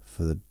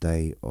for the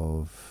day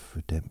of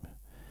redemption.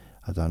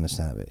 I don't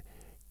understand it.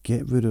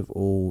 Get rid of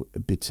all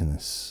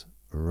bitterness,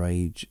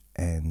 rage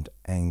and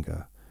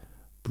anger,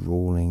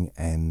 brawling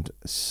and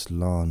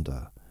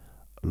slander,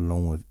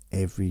 along with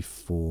every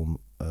form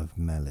of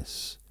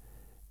malice.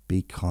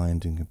 Be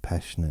kind and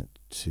compassionate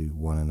to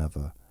one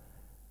another,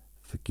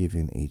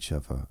 forgiving each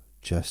other,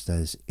 just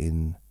as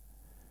in...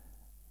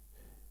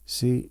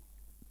 See,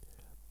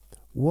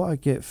 what I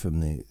get from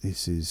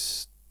this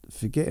is,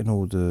 forgetting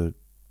all the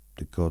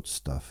God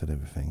stuff and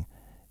everything,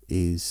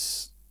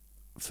 is,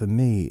 for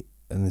me,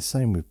 and the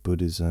same with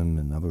Buddhism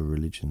and other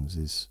religions,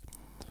 is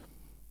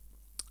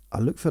I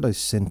look for those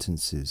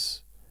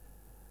sentences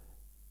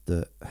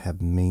that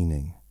have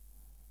meaning,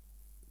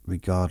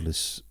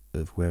 regardless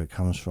of where it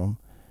comes from.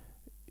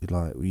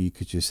 Like, you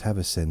could just have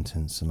a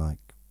sentence and, like,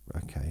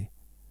 okay,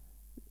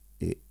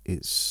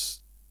 it's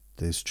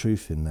there's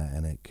truth in that,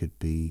 and it could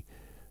be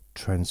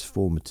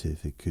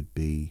transformative. It could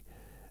be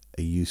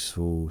a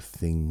useful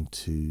thing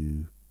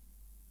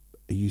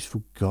a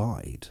useful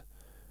guide,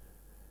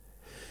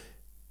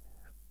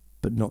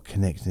 but not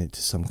connecting it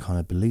to some kind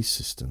of belief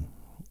system.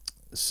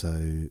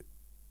 So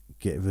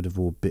get rid of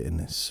all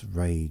bitterness,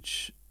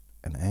 rage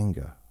and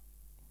anger.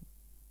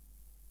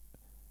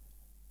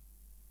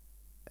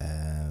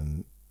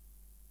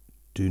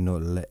 Do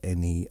not let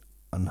any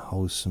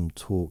unwholesome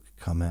talk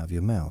come out of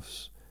your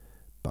mouths,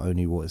 but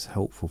only what is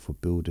helpful for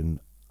building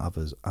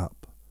others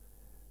up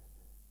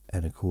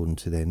and according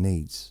to their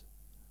needs.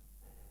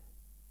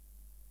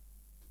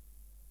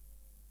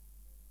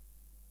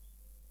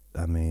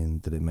 I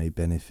mean, that it may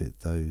benefit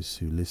those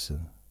who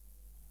listen.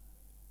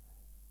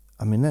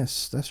 I mean,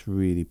 that's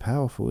really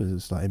powerful.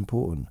 It's like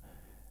important.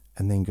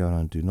 And then going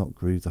on, do not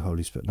grieve the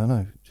Holy Spirit.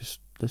 No,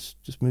 let's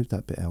just move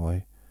that bit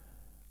away.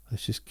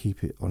 Let's just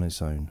keep it on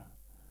its own,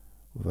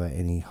 without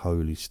any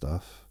holy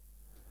stuff.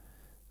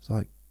 It's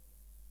like,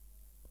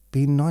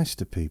 be nice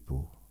to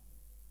people.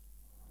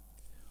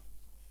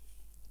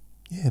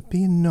 Yeah,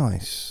 being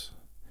nice.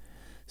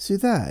 See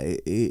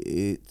that,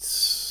 it's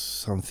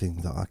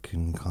something that I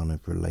can kind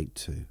of relate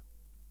to.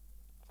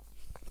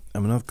 I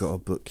mean, I've got a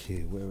book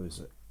here. Where is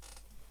it?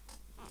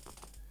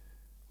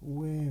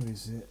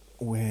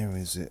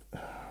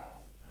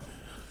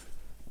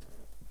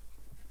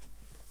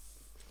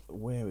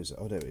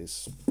 Oh, there it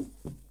is.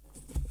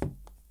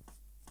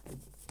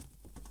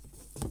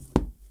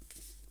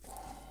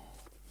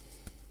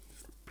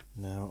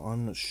 Now,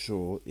 I'm not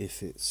sure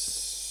if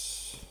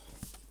it's...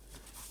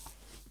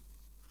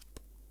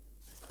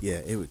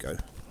 Yeah, here we go.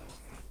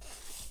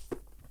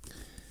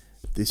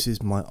 This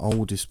is my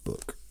oldest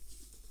book.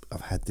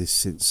 I've had this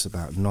since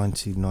about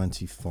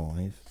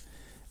 1995,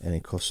 and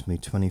it cost me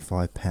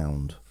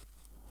 £25.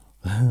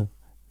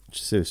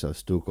 Seriously, I've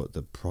still got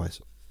the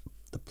price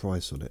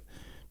on it.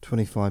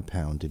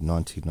 £25 in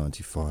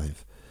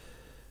 1995.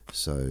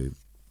 So,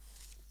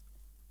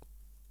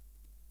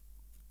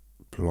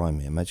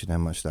 blimey, imagine how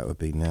much that would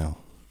be now.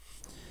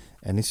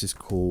 And this is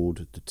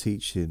called The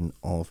Teaching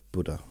of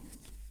Buddha,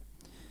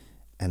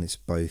 and it's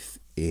both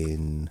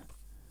in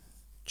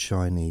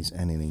Chinese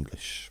and in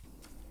English.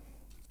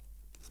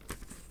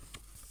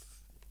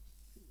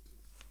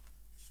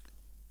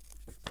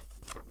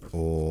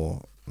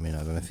 Or, I mean, I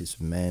don't know if it's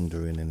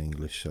Mandarin and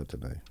English, I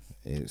don't know.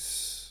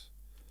 It's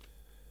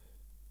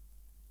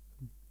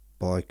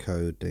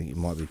bycode, it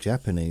might be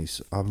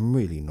Japanese. I'm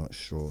really not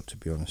sure, to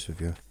be honest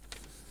with you.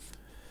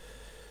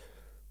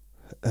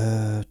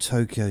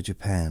 Tokyo,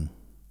 Japan.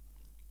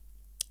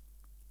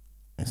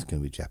 It's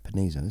going to be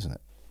Japanese, isn't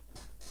it?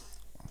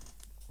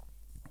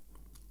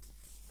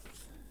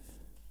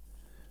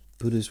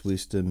 Buddha's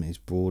wisdom is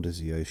broad as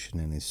the ocean,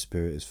 and his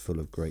spirit is full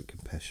of great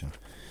compassion.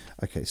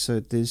 Okay, so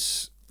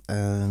there's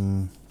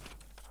how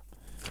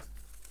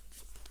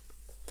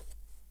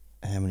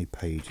many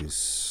pages?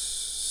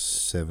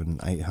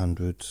 700,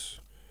 800,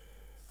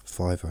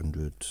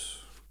 500,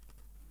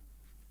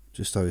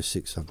 just over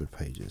 600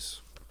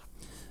 pages.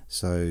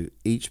 So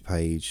each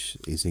page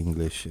is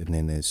English, and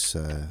then there's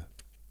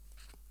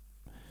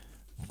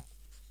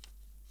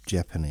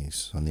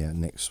Japanese on the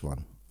next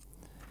one.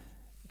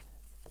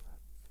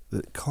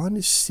 But kind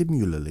of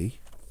similarly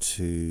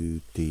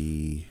to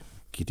the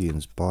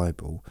Gideon's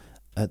Bible,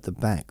 at the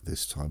back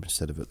this time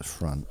instead of at the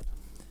front,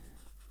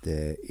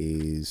 there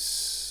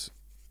is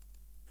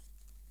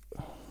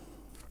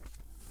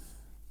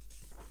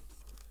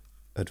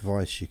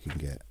advice you can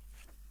get.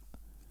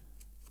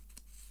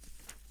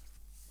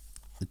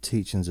 The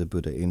Teachings of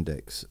Buddha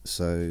Index.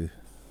 So,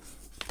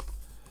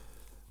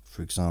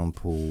 for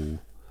example,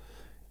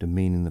 the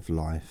meaning of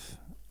life,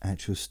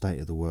 actual state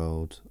of the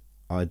world,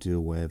 ideal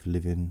way of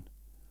living,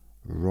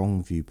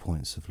 wrong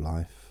viewpoints of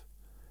life,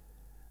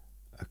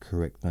 a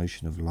correct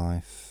notion of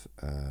life,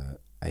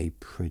 a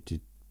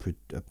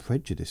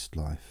prejudiced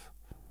life,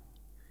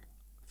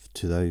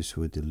 to those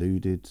who are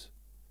deluded,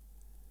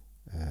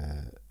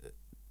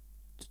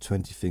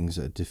 20 things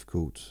that are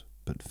difficult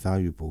but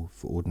valuable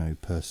for ordinary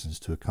persons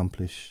to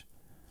accomplish.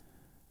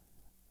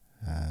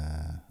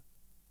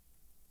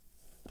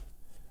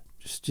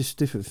 Just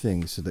different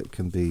things so that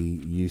can be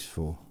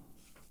useful.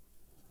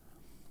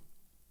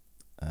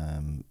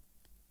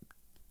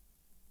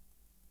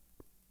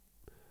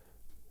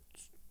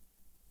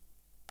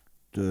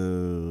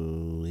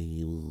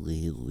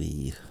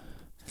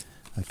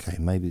 Okay,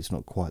 maybe it's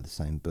not quite the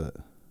same, but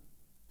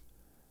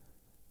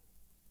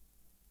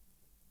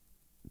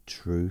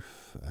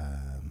truth.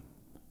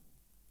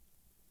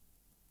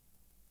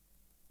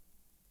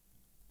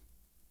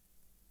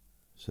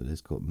 So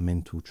there's got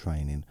mental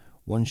training.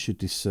 One should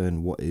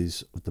discern what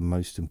is of the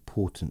most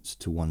importance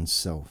to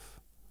oneself.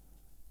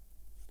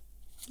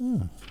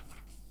 Oh,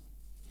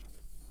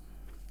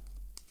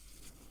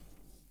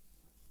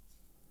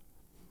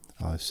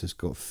 it's just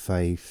got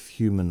faith,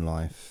 human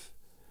life,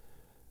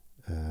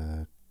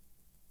 the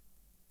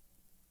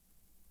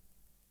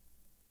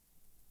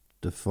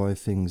 5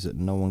 things that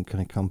no one can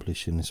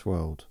accomplish in this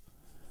world.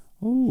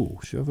 Oh,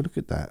 should I have a look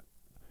at that?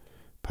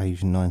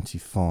 Page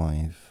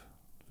 95,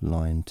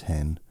 line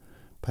 10.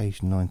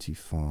 Page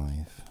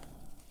 95.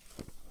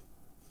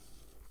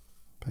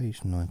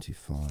 Page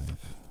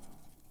 95.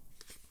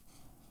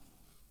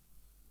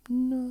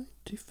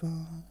 95.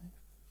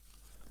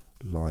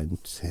 Line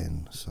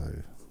 10.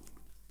 So,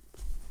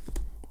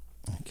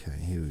 okay,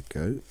 here we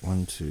go.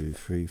 1, 2,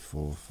 3,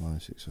 4,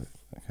 5, 6, 7.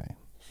 Okay.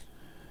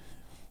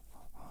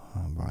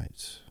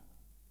 Right.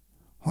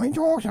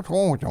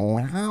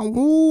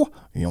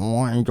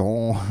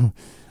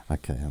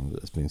 Okay,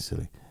 that's been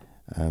silly.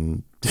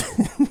 I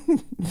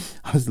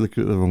was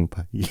looking at the wrong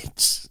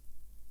page.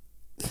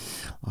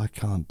 I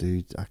can't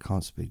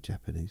speak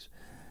Japanese.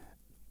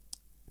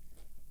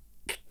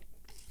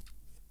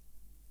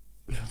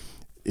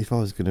 If I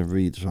was going to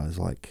read, I was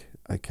like,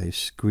 okay,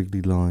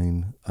 squiggly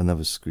line,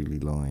 another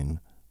squiggly line,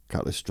 a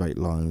couple of straight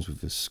lines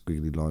with a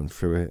squiggly line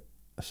through it,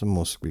 some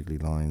more squiggly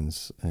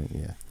lines,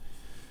 yeah.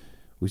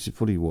 Which is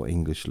probably what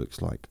English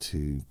looks like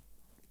to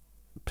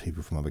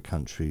people from other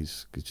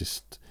countries. It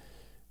just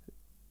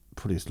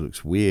probably just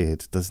looks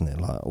weird, doesn't it?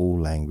 Like all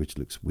language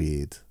looks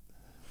weird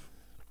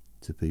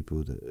to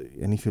people.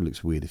 Anything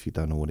looks weird if you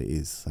don't know what it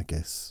is, I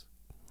guess.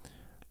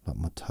 Like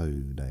my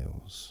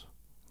toenails.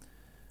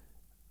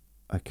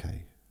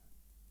 Okay.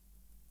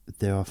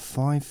 There are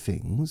 5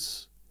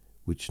 things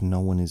which no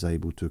one is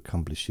able to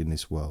accomplish in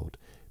this world.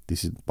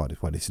 This is, by the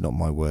way, this is not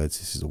my words.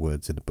 This is the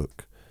words in the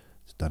book.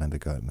 So don't ever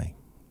go at me.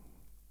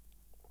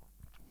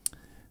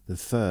 The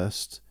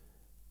first,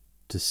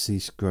 to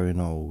cease growing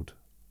old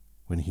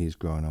when he is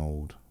growing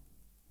old.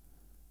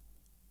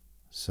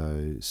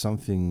 So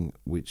something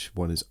which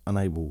one is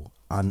unable,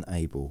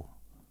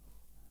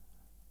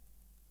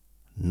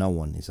 no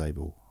one is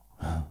able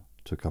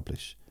to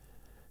accomplish.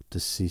 To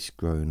cease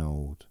growing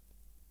old.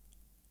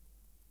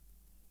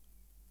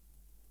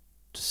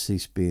 To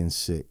cease being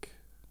sick.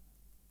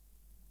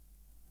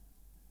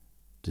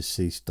 To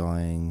cease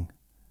dying.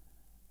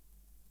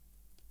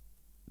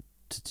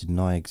 To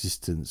deny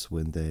existence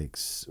when there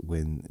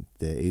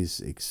is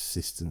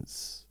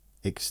existence,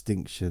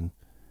 extinction,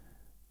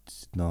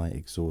 to deny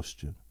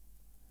exhaustion.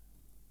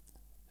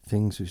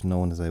 Things which no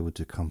one is able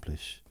to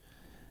accomplish.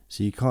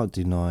 So you can't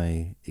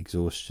deny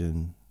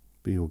exhaustion,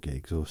 we all get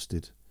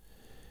exhausted.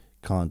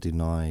 Can't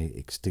deny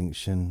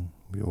extinction,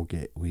 we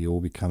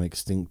all become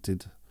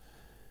extincted.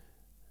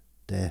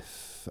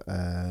 Death,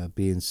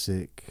 being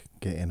sick,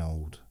 getting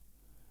old.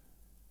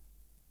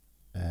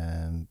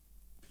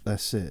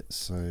 That's it.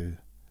 So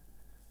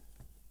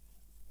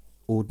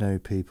ordinary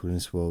people in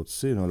this world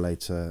sooner or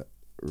later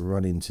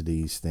run into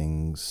these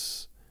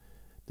things,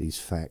 these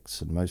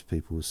facts, and most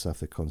people will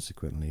suffer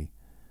consequently.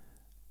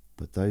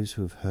 But those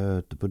who have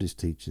heard the Buddhist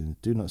teachings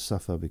do not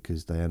suffer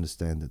because they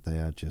understand that they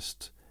are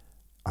just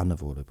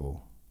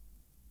unavoidable.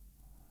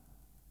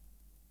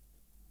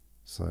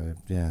 So,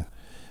 yeah.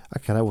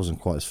 Okay, that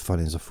wasn't quite as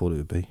funny as I thought it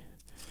would be.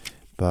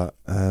 But,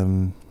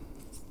 the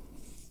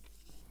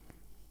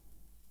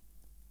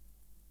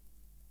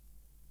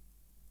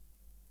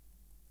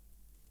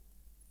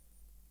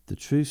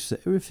truth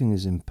that everything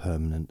is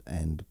impermanent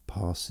and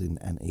passing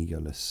and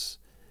egoless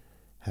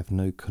have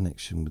no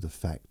connection with the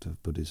fact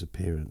of Buddha's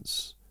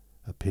appearance,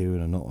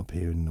 appearing or not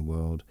appearing in the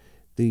world.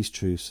 These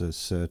truths are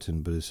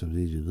certain, but it's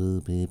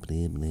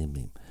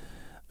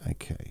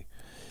okay.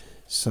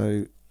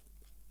 So,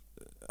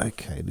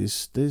 okay,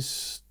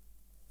 this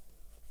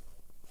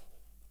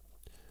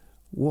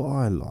what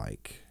I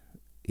like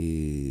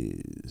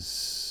is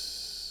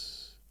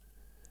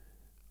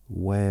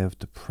where of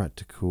the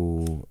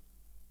practical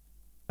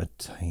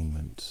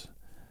attainment.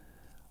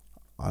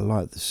 I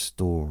like the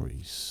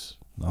stories.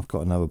 I've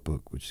got another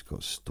book which has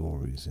got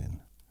stories in.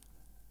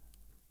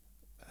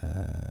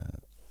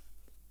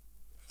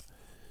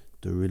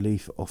 The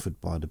relief offered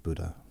by the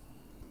Buddha.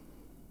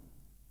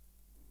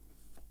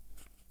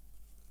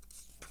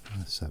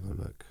 Let's have a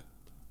look.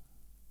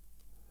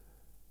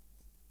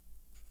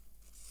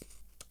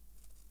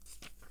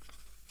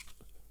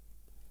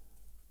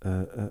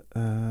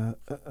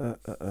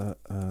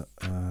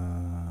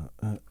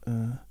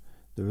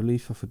 The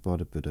relief offered by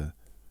the Buddha.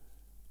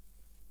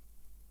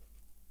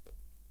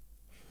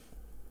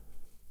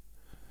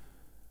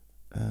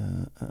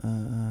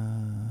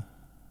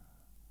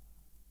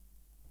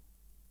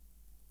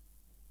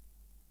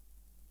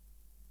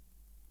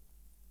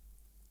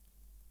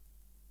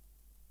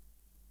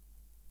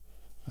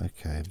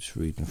 Okay, I'm just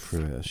reading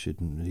through it. I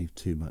shouldn't leave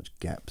too much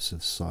gaps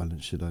of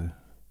silence, should I?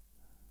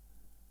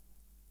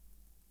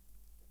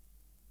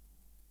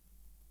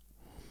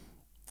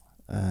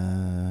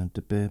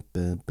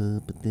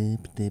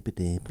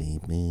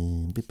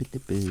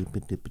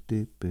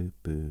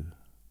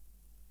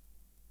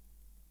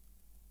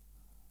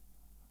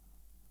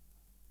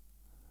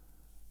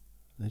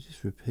 They're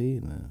just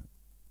repeating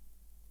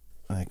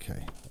it.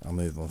 Okay, I'll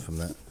move on from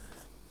that.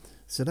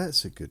 So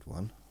that's a good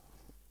one.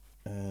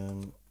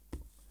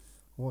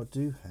 What I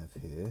do have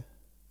here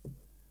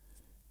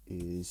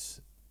is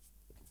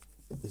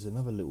there's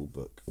another little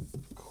book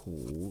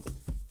called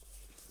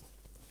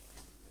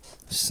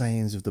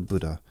Sayings of the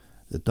Buddha,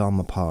 the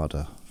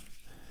Dhammapada,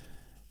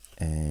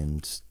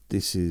 and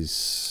this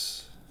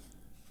is,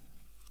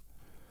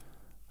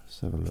 let's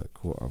have a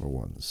look, what other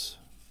ones.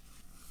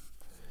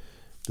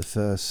 The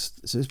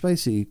first, so it's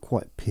basically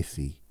quite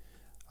pithy.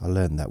 I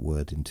learned that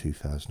word in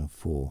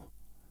 2004.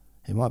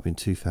 It might have been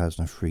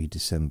 2003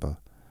 December,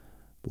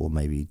 or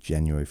maybe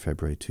January,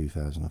 February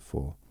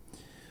 2004.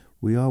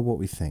 We are what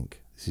we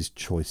think. This is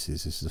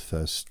choices. This is the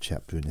first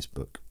chapter in this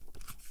book.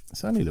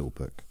 It's only a little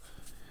book.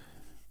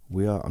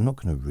 I'm not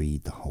going to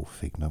read the whole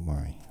thing, don't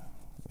worry.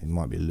 It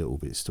might be a little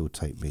bit, still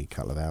take me a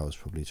couple of hours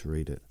probably to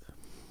read it.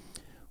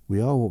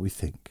 We are what we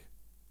think.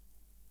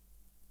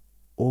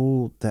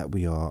 All that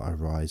we are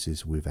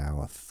arises with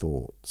our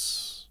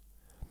thoughts.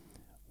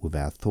 With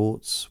our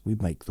thoughts, we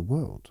make the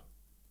world.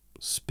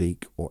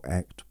 Speak or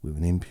act with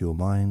an impure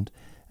mind,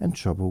 and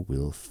trouble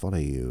will follow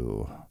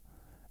you,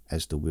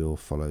 as the wheel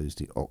follows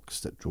the ox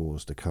that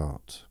draws the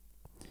cart.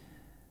 A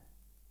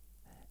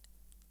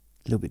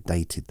little bit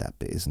dated, that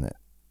bit, isn't it?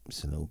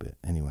 It's a little bit.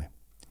 Anyway,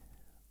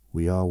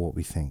 we are what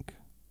we think.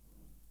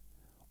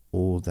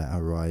 All that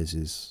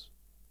arises,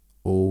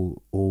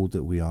 all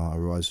that we are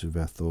arises with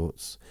our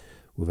thoughts.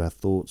 With our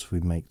thoughts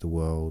we make the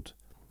world.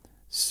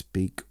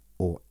 Speak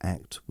or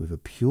act with a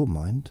pure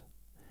mind,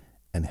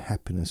 and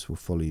happiness will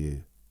follow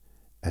you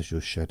as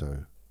your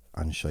shadow,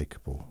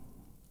 unshakable.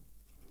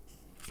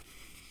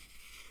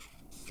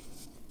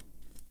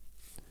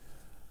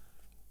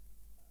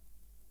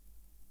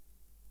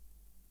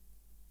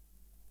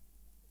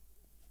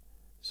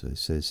 So it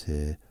says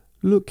here,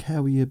 look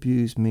how he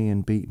abused me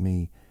and beat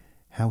me,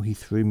 how he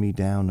threw me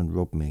down and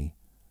robbed me.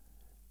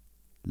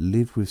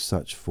 Live with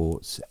such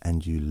thoughts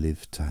and you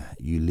live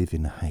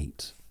in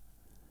hate.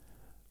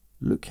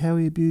 Look how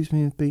he abused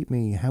me and beat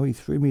me, how he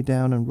threw me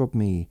down and robbed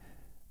me.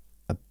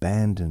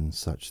 Abandon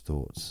such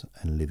thoughts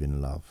and live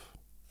in love.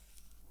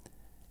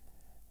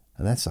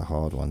 And that's a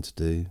hard one to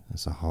do.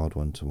 That's a hard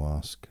one to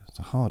ask. It's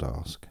a hard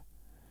ask.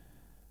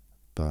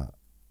 But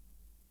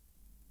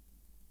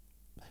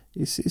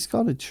it's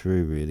kind of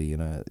true, really. You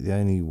know, the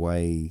only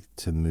way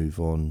to move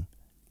on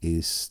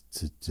is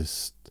to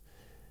just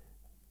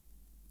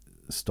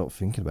stop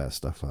thinking about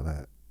stuff like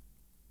that.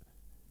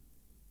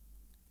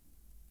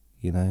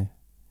 You know?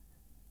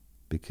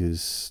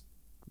 Because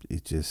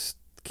it just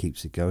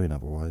keeps it going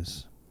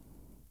otherwise.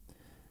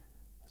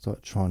 It's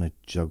like trying to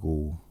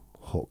juggle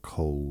hot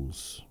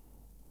coals.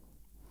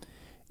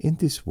 In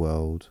this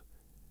world,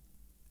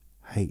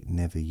 hate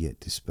never yet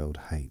dispelled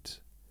hate.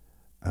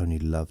 Only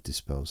love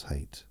dispels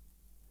hate.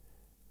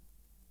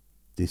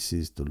 This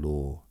is the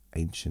law,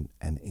 ancient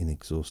and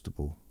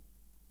inexhaustible.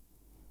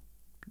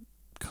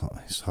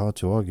 It's hard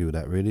to argue with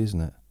that, really, isn't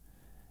it?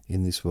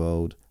 In this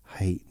world,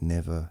 Hate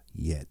never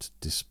yet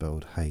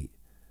dispelled hate.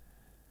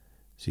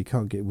 So you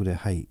can't get rid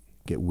of hate.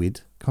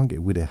 Can't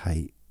get rid of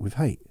hate with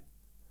hate.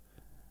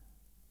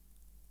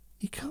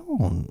 You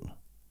can't.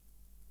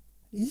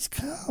 You just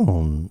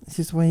can't. It's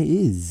just the way it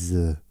is.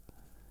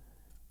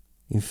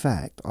 In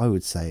fact, I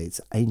would say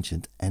it's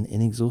ancient and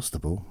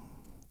inexhaustible.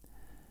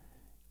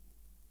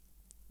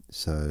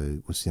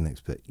 So, what's the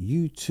next bit?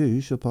 You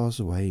too shall pass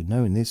away.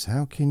 Knowing this,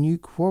 how can you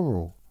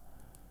quarrel?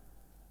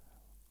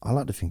 I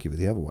like to think of it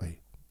the other way.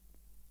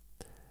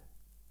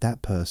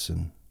 That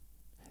person,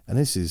 and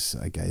this is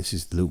a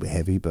little bit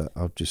heavy, but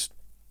this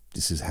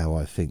is how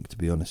I think, to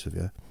be honest with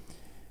you.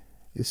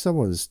 If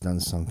someone's done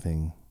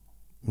something,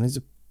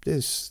 and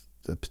there's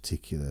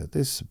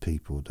some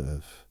people that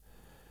have,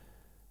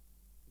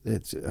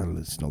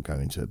 let's not go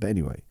into it, but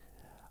anyway,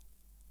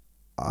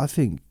 I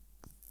think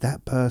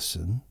that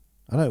person,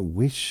 I don't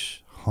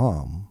wish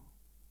harm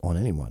on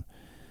anyone,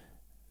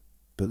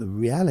 but the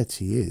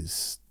reality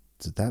is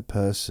that that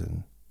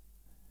person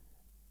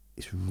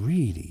is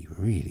really,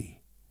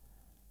 really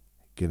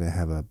going to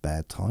have a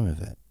bad time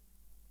of it,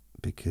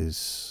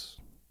 because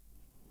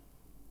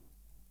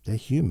they're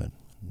human,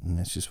 and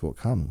that's just what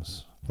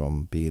comes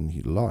from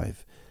being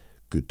alive.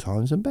 Good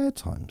times and bad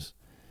times.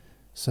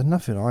 So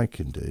nothing I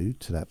can do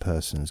to that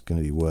person is going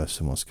to be worse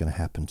than what's going to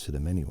happen to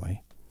them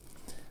anyway.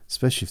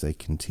 Especially if they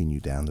continue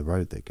down the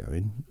road they're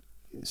going.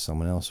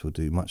 Someone else will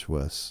do much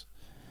worse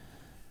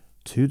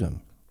to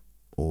them.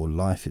 Or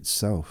life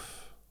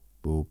itself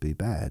will be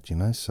bad,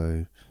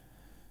 So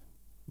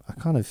I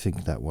kind of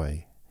think that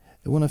way.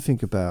 And when I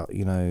think about,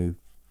 I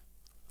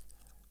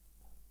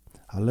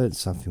learned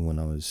something when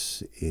I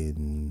was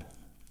in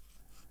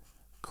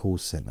call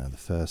centre the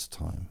first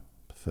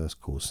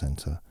call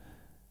centre,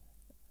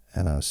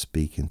 and I was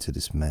speaking to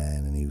this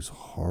man, and he was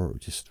horrible,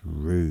 just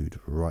rude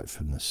right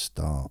from the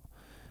start.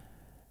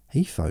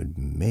 He phoned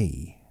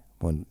me.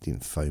 Well,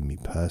 didn't phone me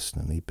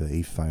personally, but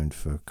he phoned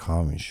for a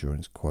car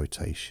insurance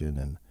quotation,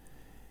 and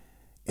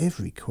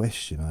every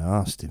question I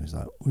asked him was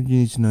like, what do you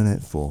need to know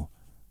that for?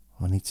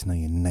 I need to know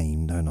your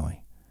name, don't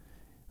I?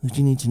 What do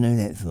you need to know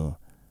that for?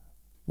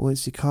 Well,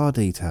 it's your car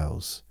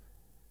details.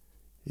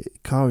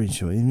 Car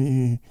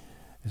insurance.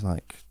 It's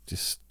like,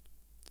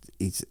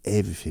 it's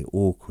everything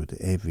awkward.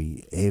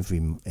 Every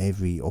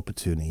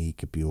opportunity he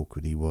could be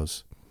awkward, he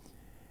was.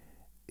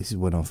 This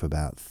went on for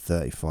about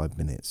 35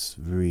 minutes.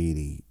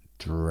 Really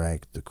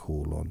dragged the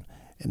call on.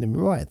 And then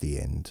right at the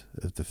end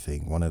of the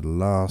thing, one of the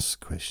last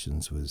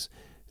questions was,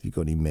 have you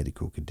got any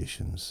medical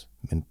conditions?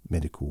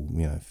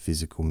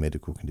 Physical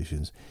medical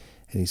conditions?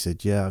 And he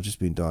said, yeah, I've just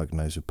been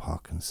diagnosed with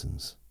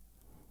Parkinson's.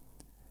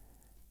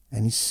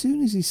 And as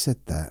soon as he said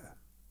that,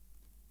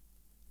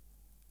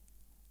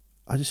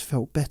 I just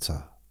felt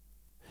better.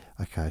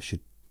 Okay, I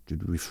should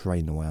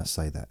refrain the way I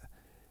say that.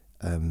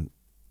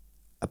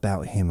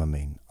 About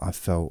him, I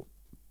felt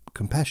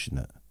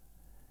compassionate.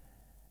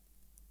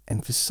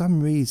 And for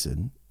some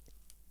reason,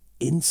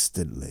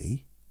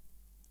 instantly,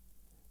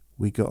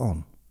 we got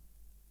on.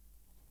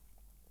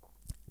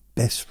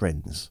 Best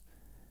friends.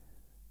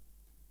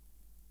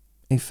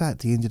 In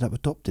fact, he ended up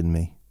adopting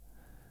me.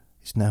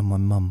 He's now my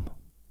mum.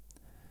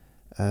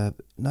 We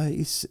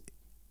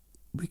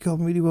got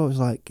on really well. It was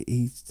like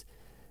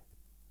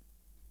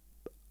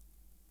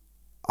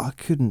I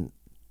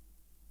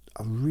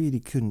really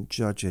couldn't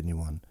judge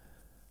anyone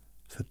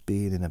for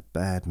being in a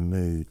bad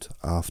mood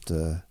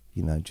after,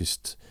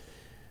 just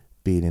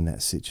being in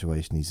that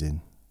situation he's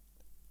in.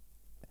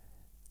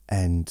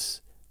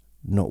 And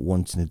not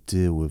wanting to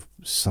deal with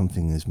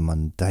something as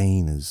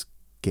mundane as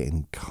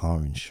getting car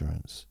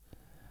insurance.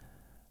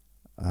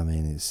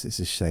 It's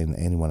a shame that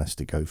anyone has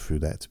to go through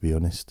that, to be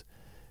honest.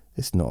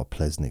 It's not a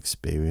pleasant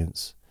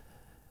experience.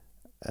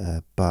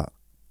 But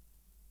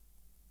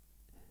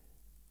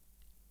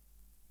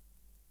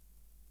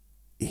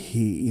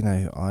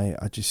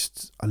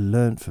I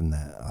learned from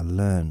that. I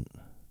learned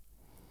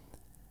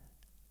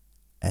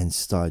and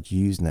started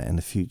using that in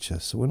the future.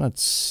 So when I'd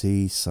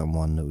see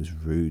someone that was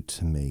rude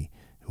to me,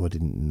 who I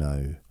didn't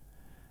know,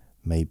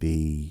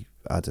 maybe,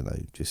 I don't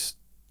know, just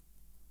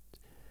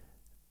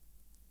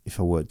if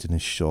I worked in a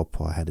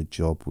shop or I had a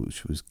job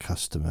which was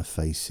customer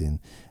facing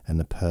and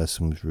the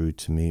person was rude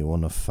to me, or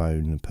on the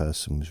phone the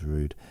person was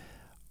rude,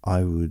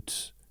 I would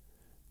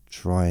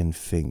try and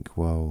think,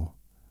 well,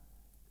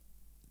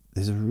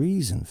 there's a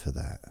reason for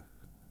that.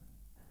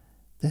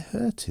 They're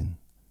hurting.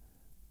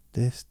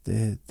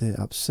 They're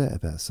upset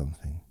about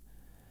something.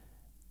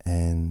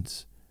 And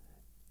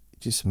it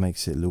just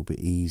makes it a little bit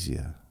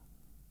easier.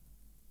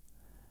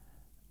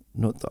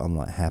 Not that I'm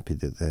not happy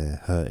that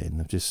they're hurting.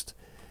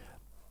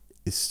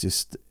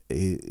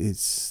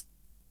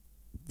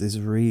 There's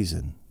a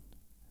reason.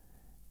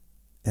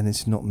 And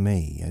it's not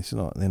me.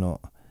 They don't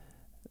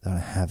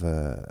have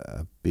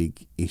a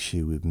big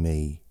issue with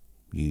me,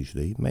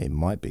 usually. It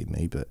might be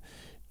me, but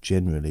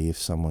generally if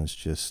someone's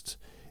just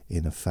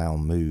in a foul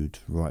mood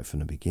right from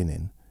the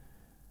beginning,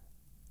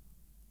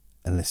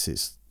 unless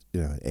it's,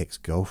 an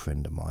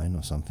ex-girlfriend of mine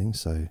or something,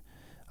 so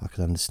I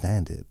could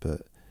understand it,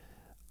 but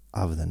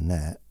other than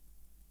that,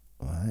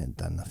 I ain't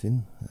done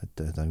nothing. I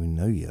don't even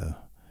know you.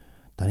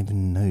 Don't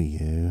even know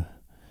you.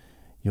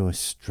 You're a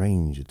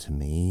stranger to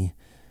me,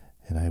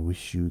 and I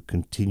wish you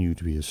continue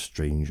to be a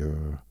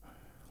stranger.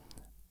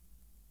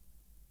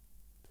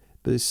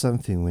 But it's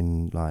something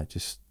when, like,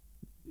 just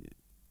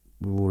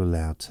we're all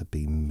allowed to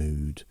be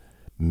moody.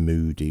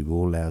 We're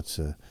all allowed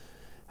to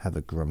have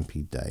a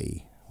grumpy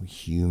day. We're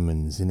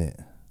humans,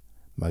 innit?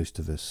 Most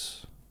of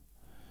us.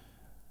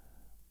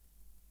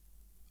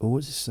 Or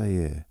what's it say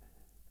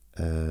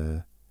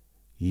here?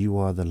 You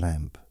are the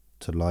lamp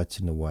to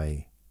lighten the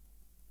way.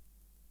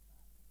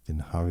 Then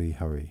hurry,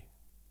 hurry.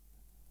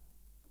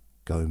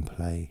 Go and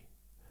play.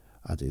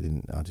 I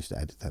just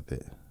added that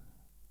bit.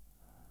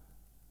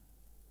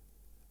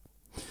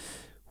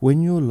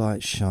 When your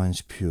light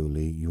shines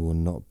purely, you will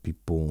not be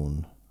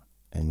born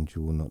and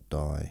you will not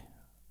die.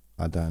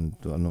 I'm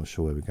not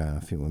sure where we're going. I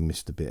think we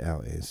missed a bit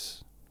out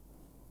is.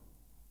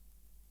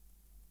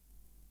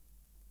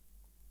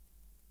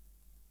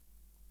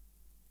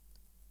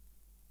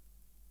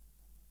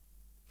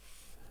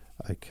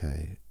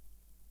 Okay.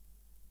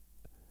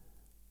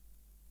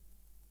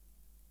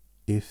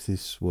 If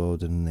this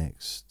world and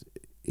next,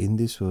 in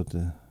this world,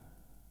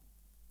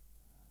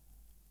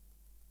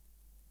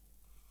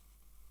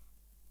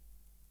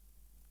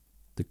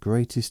 the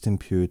greatest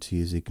impurity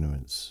is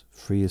ignorance.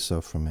 Free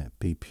yourself from it.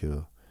 Be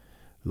pure.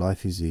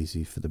 Life is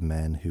easy for the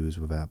man who is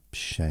without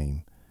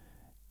shame.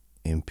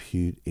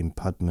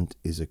 Impudent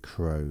is a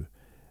crow,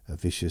 a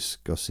vicious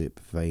gossip,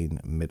 vain,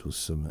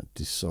 meddlesome,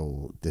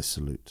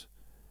 dissolute.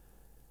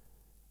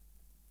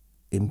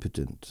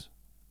 Impudent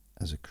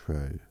as a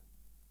crow.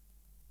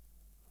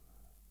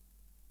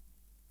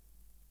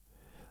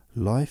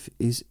 Life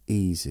is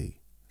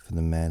easy for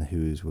the man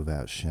who is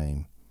without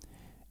shame.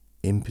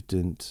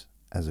 Impudent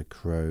as a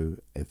crow,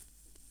 a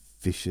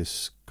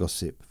vicious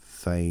gossip,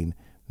 vain,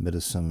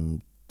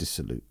 meddlesome,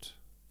 dissolute.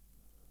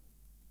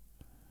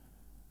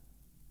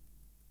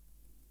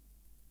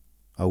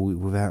 Oh,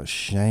 without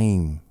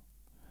shame.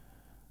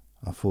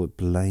 I thought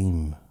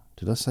blame.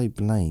 Did I say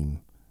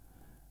blame?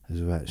 As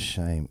without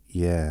shame.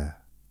 Yeah.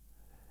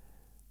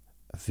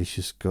 A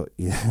vicious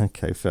yeah,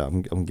 okay, fair.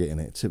 I'm getting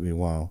it. It took me a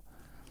while.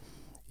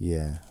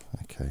 Yeah,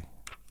 okay.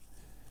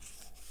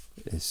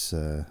 It's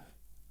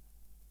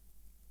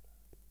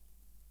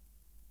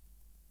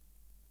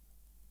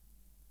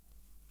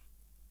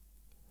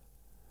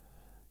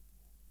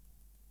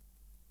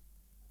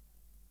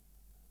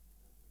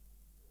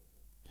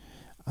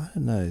I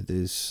don't know,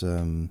 there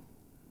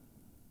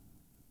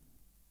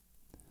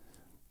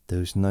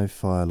is no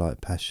fire like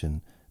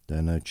passion, there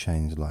are no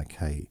chains like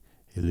hate.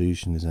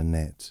 Illusion is a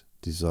net,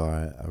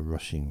 desire a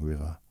rushing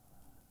river.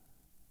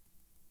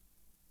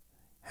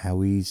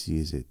 How easy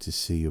is it to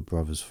see your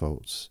brother's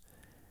faults?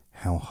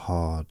 How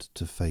hard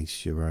to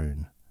face your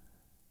own?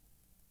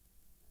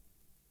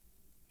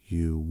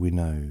 You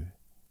winnow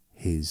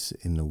his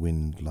in the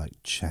wind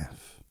like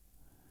chaff,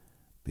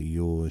 but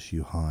yours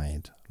you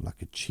hide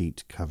like a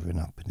cheat covering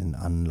up in an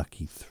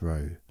unlucky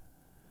throw.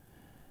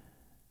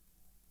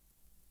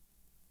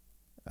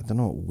 I don't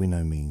know what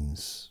winnow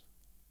means,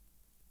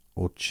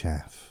 or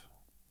chaff.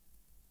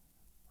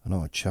 I know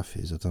what chaff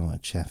is, I don't know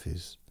what chaff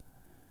is.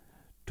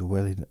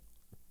 Dwelling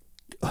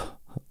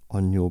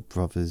on your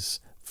brother's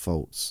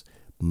faults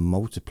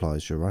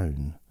multiplies your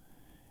own.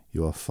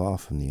 You are far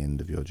from the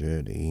end of your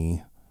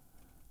journey.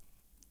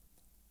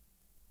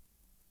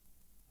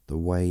 The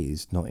way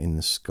is not in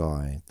the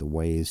sky, the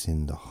way is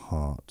in the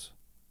heart.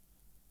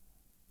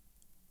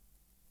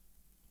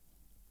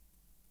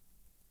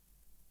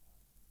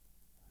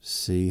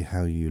 See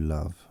how you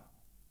love.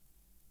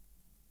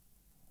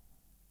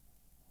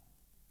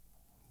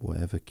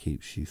 Whatever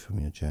keeps you from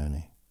your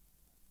journey.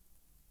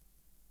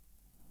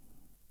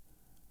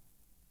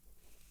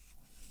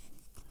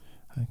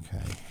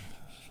 Okay.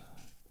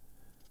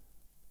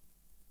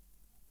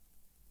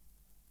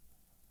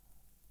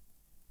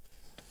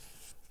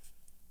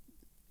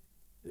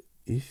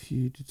 If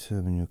you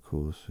determine your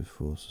course with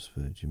force or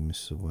spirit, you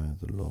miss the way of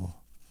the law.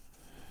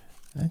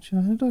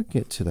 Actually, how did I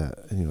get to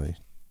that? Anyway.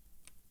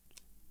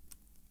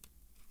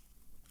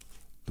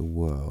 The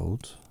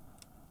world.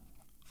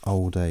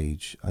 Old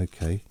age.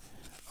 Okay.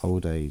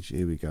 Old age.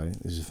 Here we go.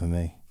 This is for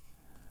me.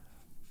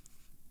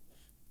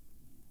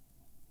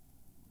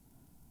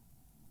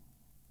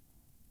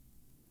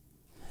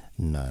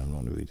 No, I'm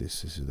not going to read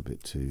this. This is a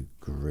bit too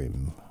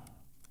grim.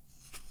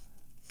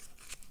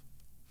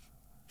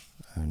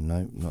 Oh,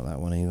 no, not that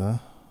one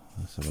either.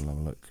 Let's have a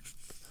long look.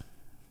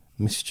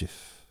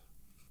 Mischief.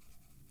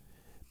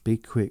 Be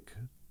quick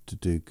to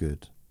do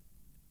good.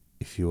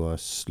 If you are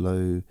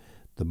slow,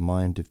 the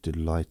mind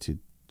delighting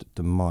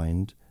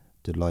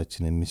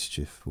in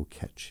mischief will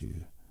catch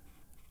you.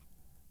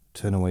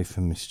 Turn away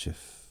from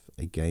mischief.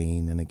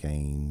 Again and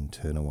again,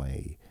 turn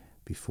away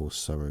before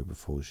sorrow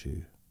befalls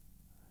you.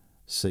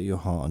 Set your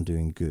heart on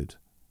doing good.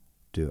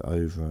 Do it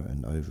over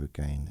and over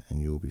again, and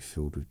you will be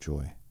filled with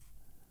joy.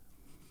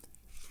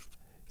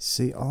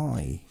 See,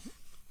 I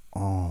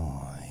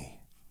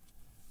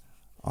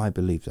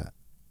believe that.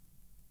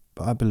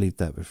 I believed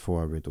that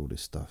before I read all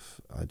this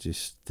stuff. I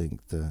just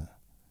think that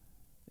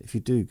if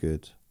you do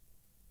good,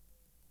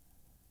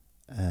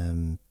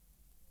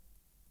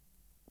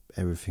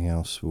 everything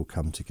else will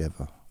come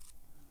together.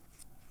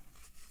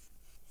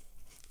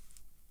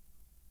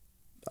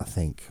 I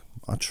think.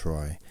 I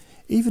try.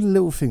 Even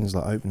little things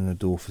like opening a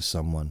door for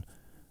someone,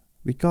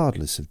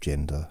 regardless of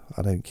gender,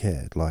 I don't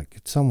care. Like,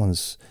 if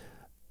someone's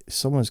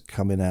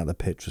coming out of the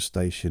petrol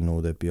station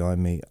or they're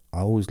behind me,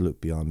 I always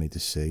look behind me to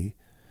see.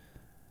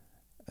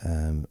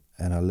 And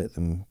I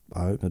open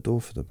the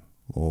door for them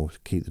or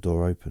keep the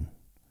door open.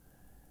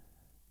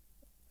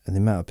 And the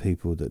amount of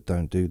people that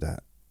don't do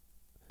that,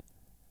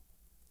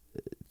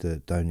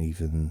 that don't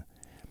even...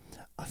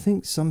 I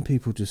think some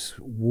people just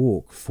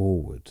walk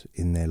forward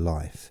in their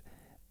life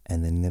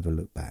and they never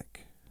look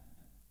back.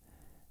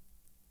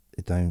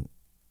 They don't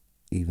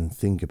even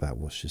think about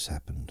what's just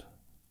happened.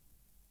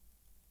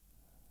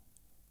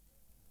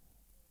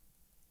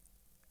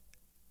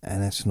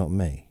 And that's not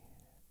me.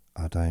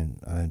 I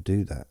don't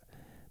do that.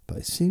 But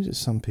it seems that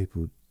some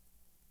people,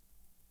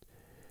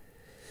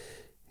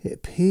 it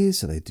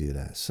appears that they do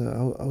that.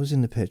 So I was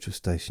in the petrol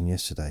station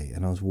yesterday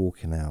and I was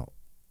walking out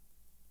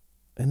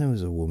and there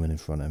was a woman in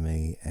front of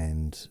me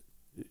and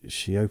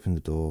she opened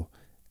the door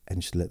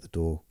and she let the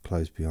door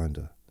close behind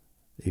her,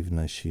 even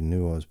though she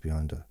knew I was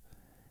behind her.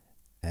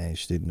 And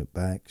she didn't look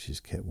back, she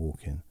just kept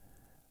walking.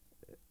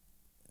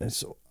 And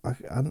so,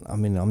 I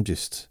mean,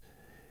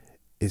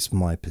 it's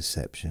my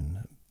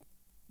perception,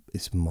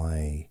 it's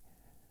my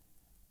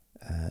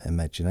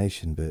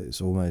imagination, but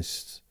it's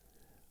almost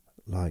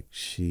like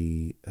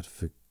she had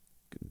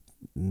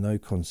no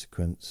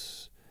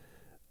consequence,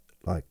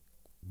 like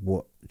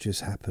what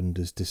just happened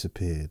has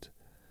disappeared.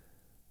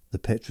 The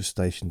petrol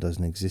station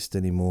doesn't exist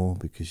anymore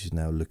because she's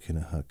now looking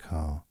at her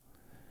car.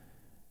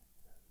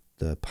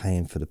 The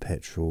paying for the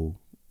petrol,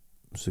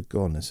 it's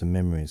gone. It's a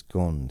memory. It's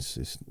gone.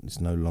 It's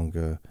no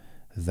longer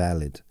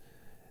valid.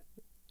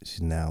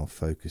 She's now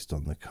focused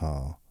on the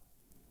car.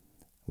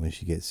 When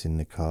she gets in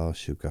the car,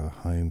 she'll go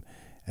home,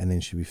 and then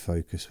she'll be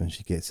focused when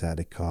she gets out of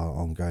the car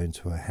on going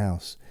to her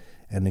house,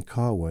 and the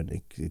car won't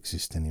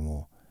exist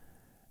anymore.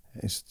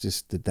 It's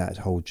just that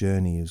whole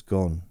journey is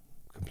gone,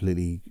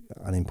 completely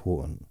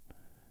unimportant.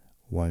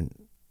 I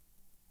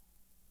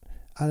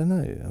don't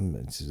know.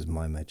 This is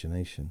my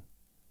imagination.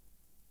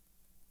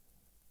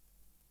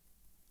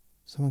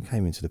 Someone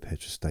came into the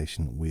petrol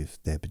station with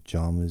their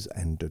pyjamas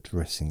and a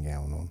dressing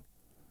gown on.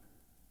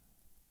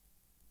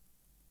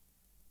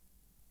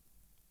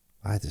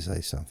 I had to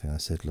say something. I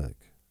said, look,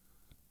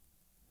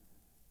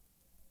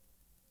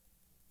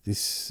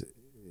 this...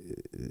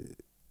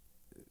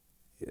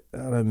 I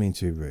don't mean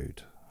to be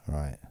rude,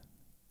 right?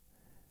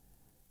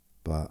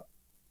 But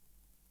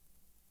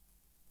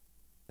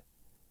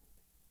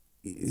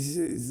this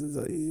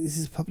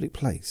is a public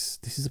place.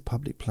 This is a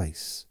public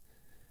place.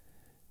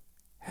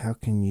 How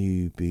can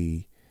you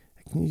be...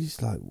 Can you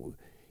just like...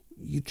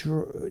 You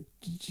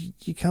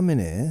come in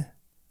here...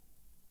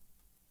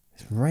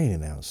 It's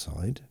raining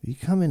outside. You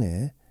come in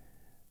here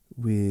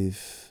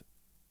with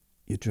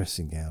your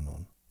dressing gown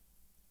on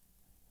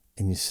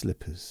and your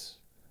slippers.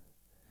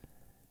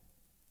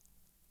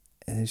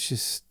 And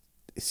it's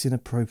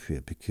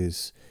inappropriate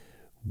because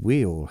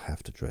we all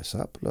have to dress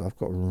up. Look, I've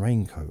got a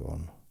raincoat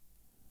on.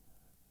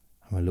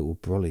 I'm a little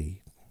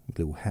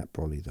little hat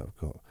brolly that I've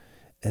got.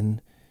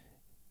 And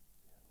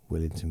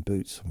Wellington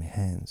boots on my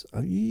hands.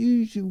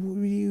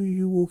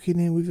 You walk in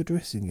here with a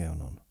dressing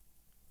gown on.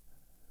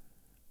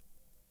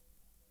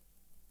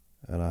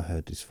 And I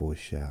heard this voice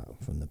shout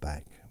from the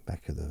back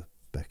of the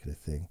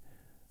thing,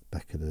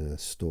 back of the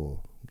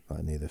store,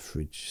 like near the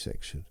fridge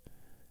section.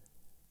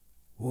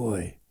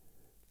 Boy,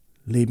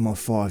 leave my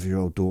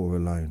 5-year-old daughter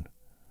alone.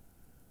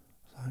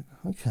 I was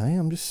like, okay,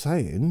 I'm just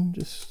saying,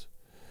 that's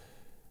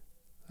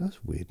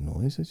a weird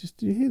noise.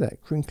 Do you hear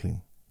that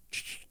crinkling?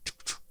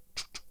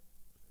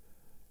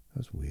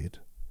 That's weird.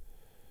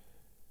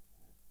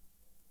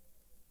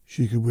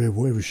 She can wear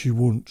whatever she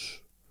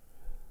wants.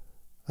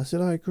 I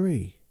said, I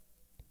agree.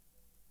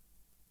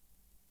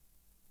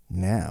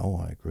 Now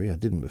I agree. I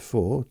didn't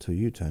before, till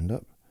you turned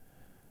up.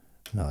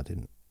 No, I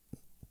didn't.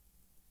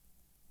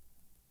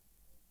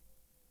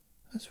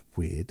 That's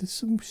weird. There's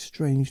some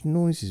strange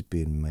noises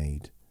being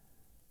made.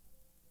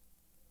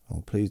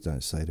 Oh, please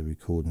don't say the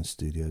recording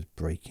studio's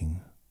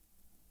breaking.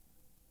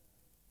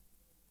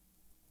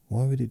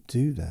 Why would it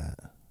do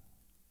that?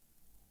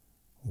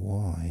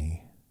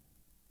 Why?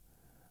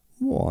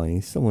 Why?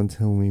 Someone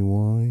tell me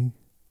why.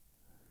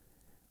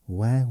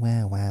 Why,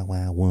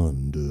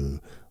 wonder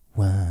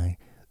why.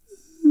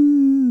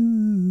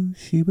 Ooh,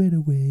 she went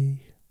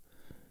away.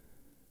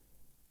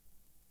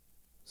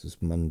 This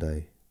is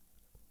Monday.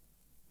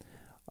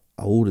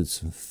 I ordered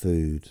some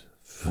food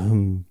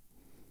from...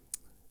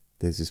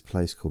 There's this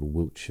place called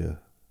Wiltshire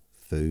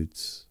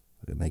Foods,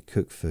 and they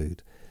cook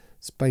food.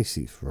 It's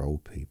basically for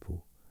old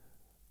people.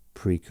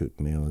 Pre-cooked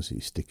meals that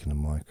you stick in the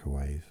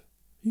microwave.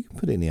 You can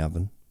put it in the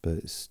oven, but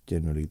it's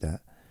generally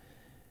that.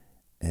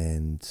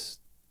 And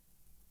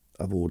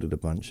I've ordered a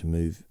bunch of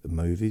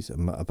movies,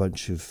 a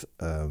bunch of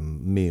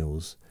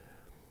meals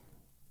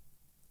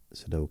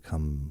So they'll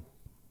come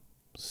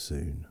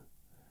soon.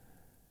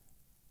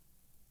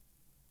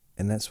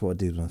 And that's what I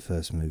did when I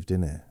first moved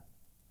in here.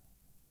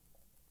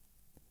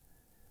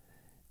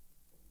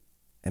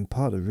 And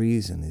part of the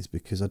reason is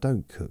because I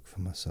don't cook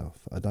for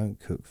myself. I don't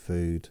cook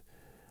food.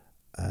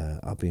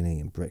 I've been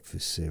eating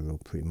breakfast cereal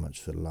pretty much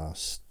for the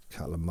last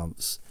couple of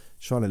months,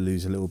 trying to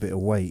lose a little bit of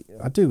weight.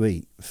 I do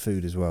eat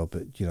food as well,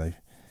 but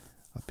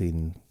I've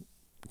been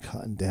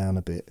cutting down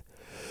a bit.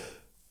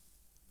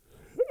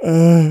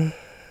 And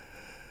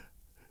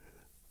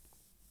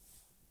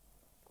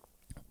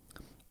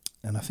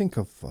I think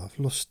I've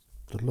lost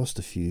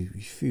a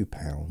few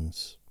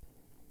pounds,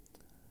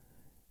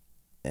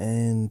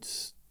 and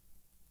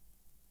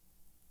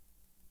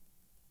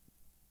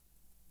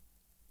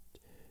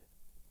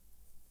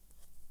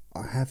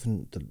I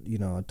haven't,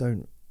 I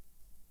don't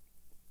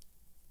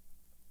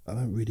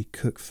really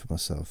cook for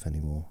myself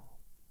anymore.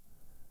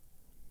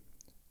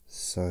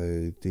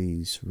 So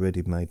these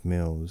ready-made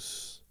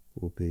meals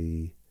will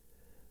be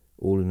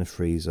all in the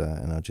freezer,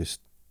 and I'll just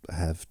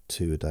have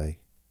 2 a day.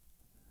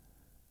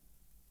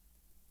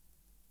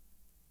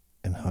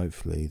 And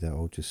hopefully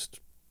it'll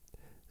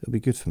be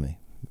good for me,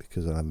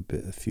 because I'll have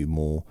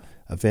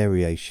a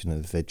variation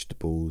of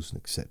vegetables,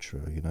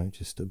 etc.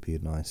 Just it'll be a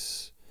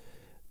nice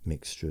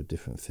mixture of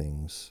different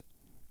things.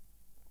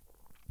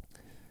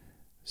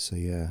 So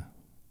yeah,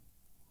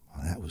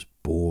 that was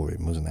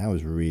boring, wasn't it? That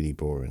was really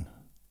boring.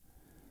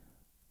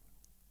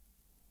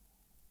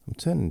 I'm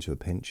turning into a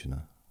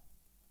pensioner.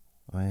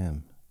 I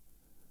am.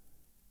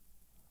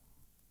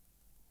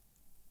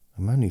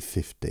 I'm only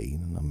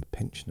 15 and I'm a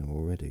pensioner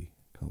already.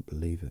 Can't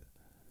believe it.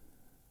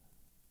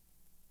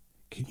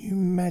 Can you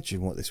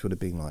imagine what this would have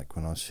been like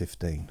when I was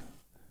 15?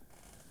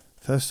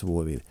 First of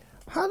all, it'd be,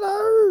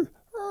 hello!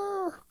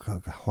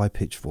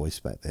 High-pitched voice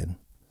back then.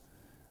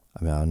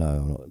 I mean, I know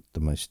I'm not the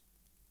most...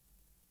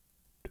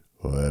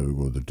 I haven't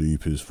got the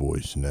deepest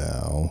voice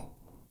now.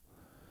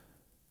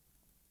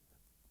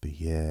 But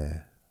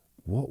yeah,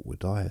 what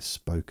would I have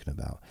spoken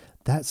about?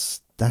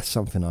 That's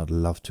something I'd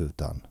love to have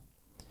done.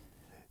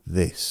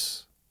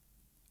 This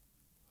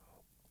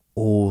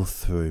all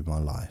through my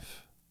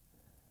life.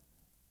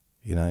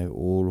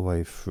 All the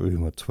way through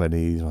my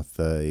 20s, my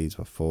 30s,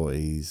 my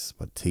 40s,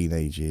 my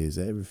teenage years,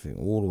 everything,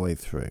 all the way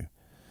through.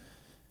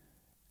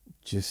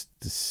 Just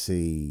to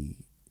see,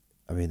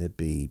 there'd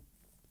be,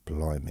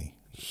 blimey,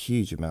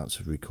 huge amounts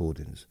of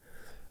recordings.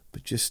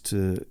 But just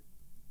to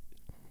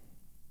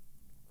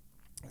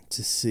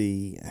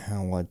see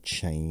how I'd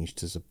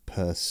changed as a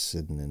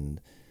person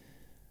and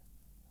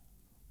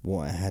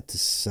what I had to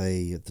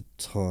say at the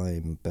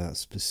time about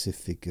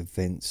specific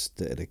events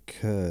that had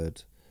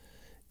occurred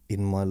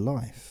in my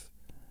life.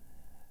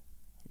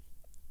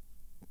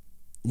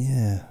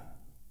 Yeah.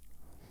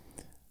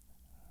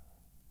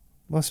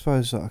 Well, I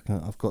suppose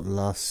I've got the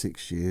last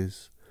 6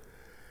 years.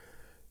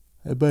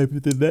 And maybe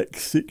the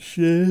next 6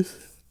 years.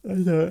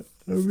 I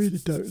really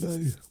don't know.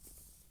 It'd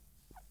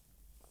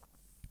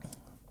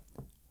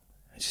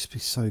just be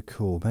so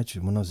cool.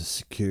 Imagine when I was a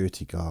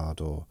security guard,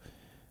 or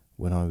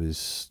when I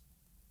was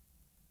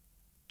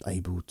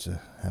able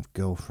to have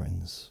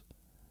girlfriends.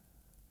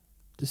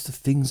 Just the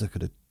things I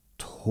could have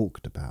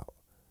talked about.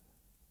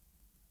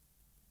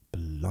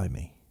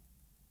 Blimey.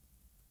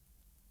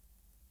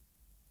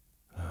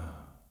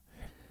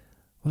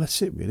 Well,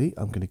 that's it really.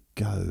 I'm going to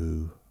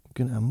go.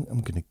 I'm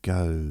going to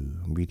go.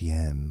 I really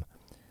am.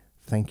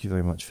 Thank you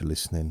very much for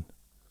listening.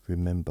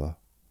 Remember,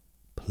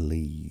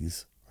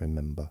 please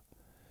remember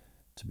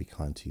to be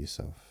kind to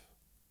yourself,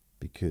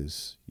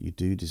 because you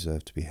do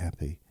deserve to be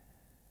happy.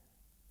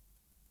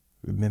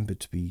 Remember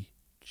to be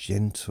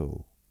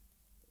gentle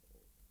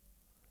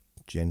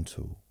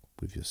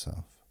with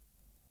yourself.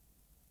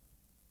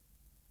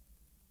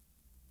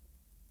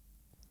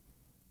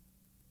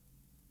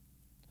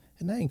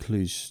 And that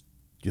includes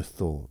your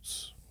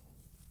thoughts.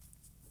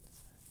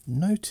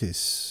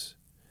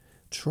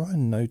 Try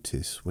and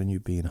notice when you're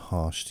being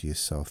harsh to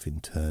yourself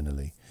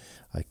internally.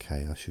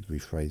 Okay, I should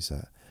rephrase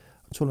that.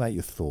 I'm talking about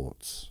your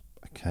thoughts,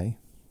 okay?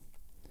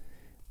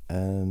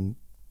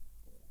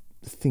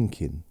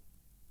 Thinking.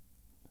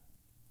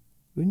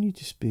 When you're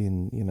just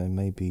being,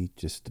 maybe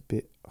just a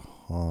bit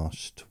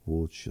harsh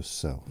towards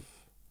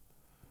yourself,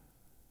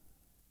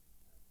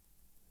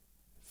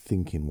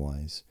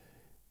 thinking-wise,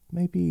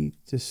 maybe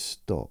just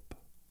stop.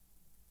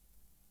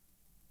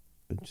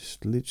 And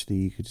just literally,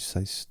 you could just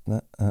say,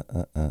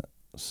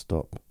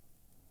 stop.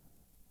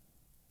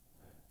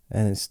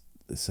 And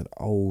it's an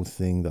old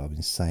thing that I've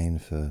been saying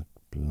for,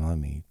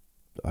 blimey,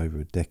 over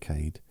a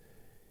decade,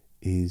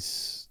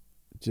 is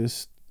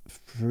just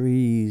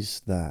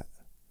freeze that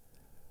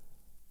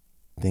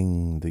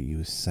thing that you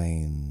were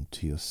saying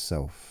to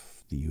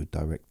yourself, that you were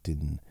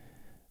directing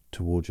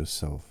towards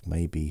yourself,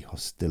 maybe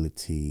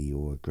hostility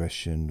or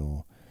aggression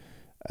or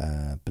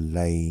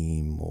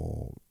blame,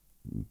 or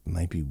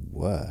maybe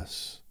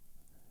worse.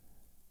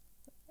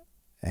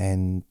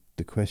 And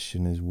the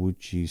question is,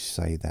 would you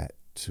say that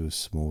to a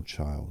small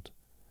child?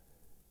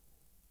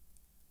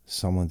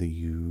 Someone that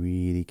you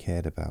really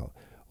cared about,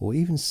 or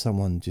even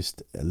someone,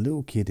 just a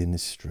little kid in the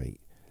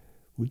street,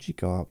 would you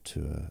go up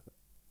to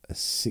a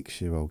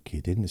 6-year-old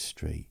kid in the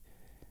street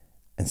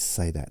and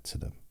say that to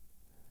them,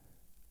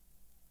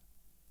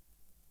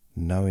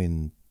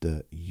 knowing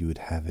that you would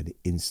have an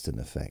instant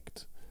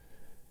effect?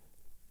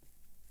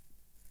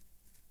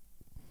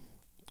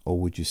 Or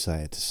would you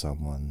say it to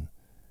someone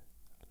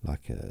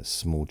like a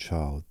small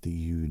child that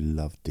you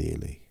love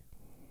dearly?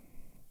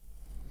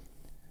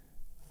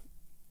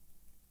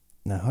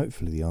 Now,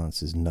 hopefully the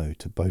answer is no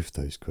to both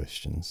those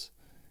questions.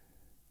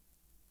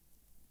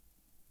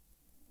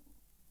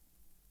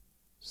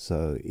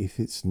 So if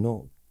it's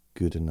not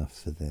good enough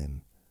for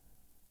them,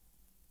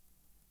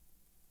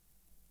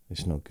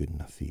 it's not good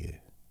enough for you.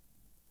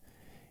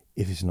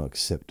 If it's not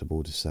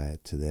acceptable to say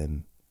it to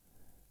them,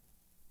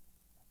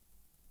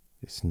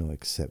 it's not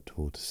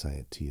acceptable to say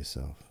it to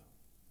yourself.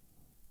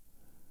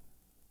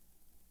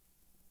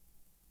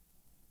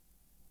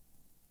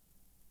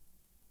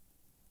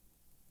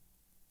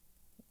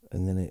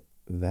 And then it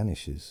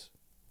vanishes.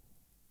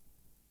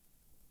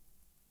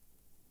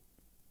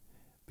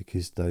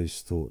 Because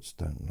those thoughts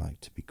don't like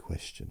to be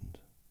questioned.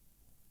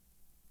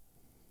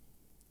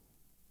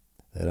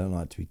 They don't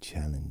like to be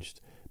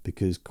challenged.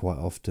 Because quite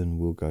often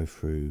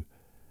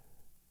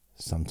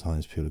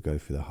sometimes people go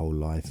through their whole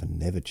life and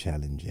never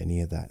challenge any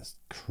of that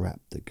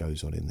crap that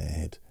goes on in their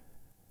head.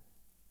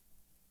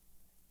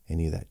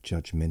 Any of that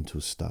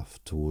judgmental stuff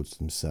towards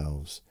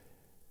themselves.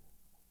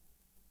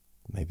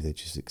 Maybe they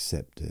just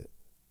accept it.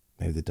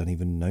 Maybe they don't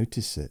even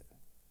notice it.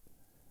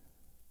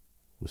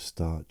 We'll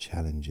start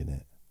challenging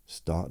it.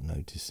 Start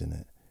noticing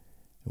it.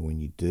 And when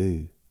you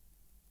do,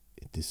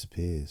 it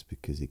disappears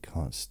because it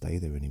can't stay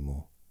there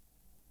anymore.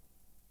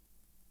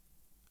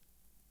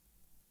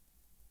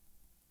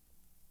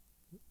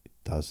 It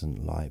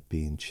doesn't like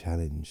being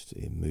challenged.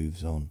 It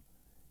moves on.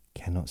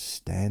 Cannot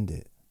stand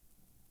it.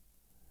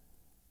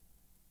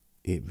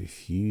 It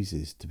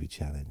refuses to be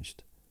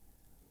challenged.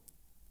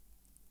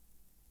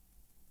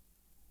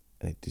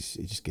 And it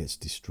just gets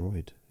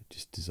destroyed. It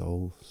just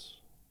dissolves.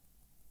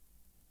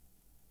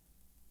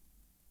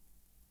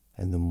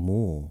 And the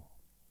more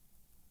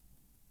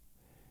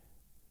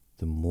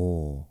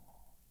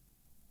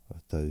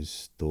of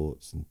those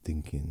thoughts and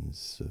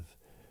thinkings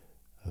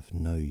of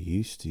no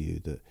use to you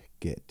that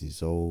get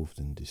dissolved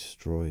and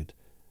destroyed,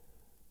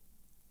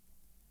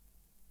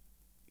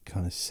 it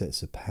kind of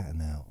sets a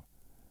pattern out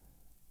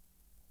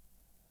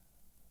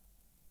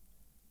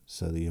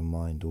so that your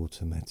mind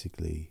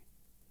automatically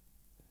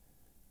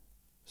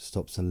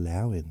stops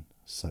allowing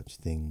such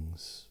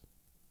things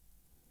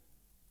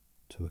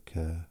to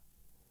occur.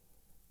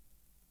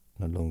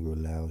 No longer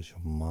allows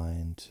your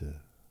mind to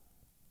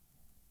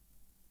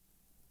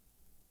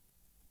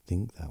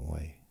think that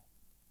way,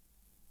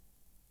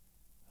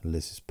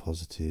 unless it's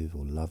positive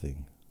or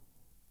loving.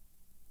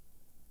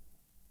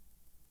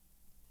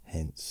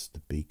 Hence, to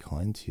be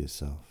kind to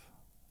yourself.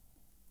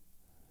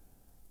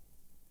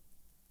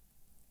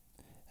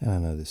 And I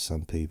know that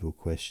some people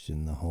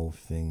question the whole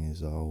thing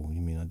as, oh, you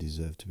mean I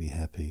deserve to be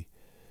happy?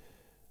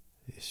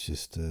 It's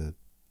just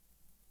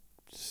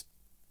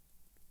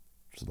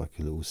like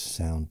a little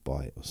sound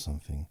bite or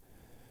something.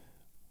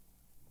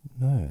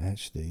 No,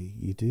 actually,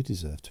 you do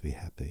deserve to be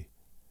happy.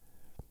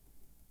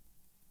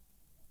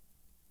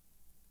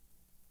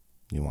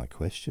 You might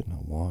question,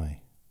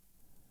 why?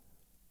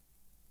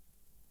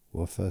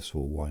 Well, first of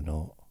all, why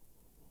not?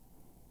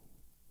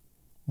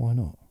 Why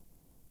not?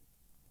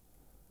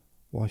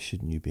 Why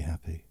shouldn't you be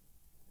happy?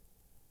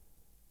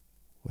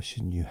 Why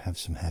shouldn't you have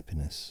some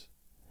happiness?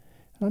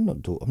 And I'm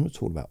not talking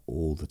about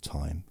all the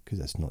time, because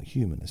that's not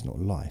human, it's not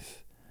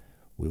life.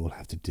 We all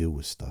have to deal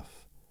with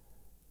stuff.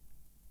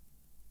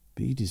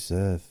 But you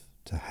deserve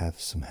to have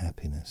some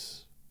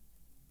happiness.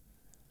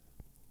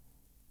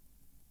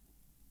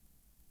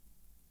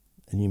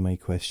 And you may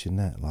question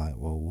that, like,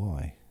 well,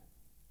 why?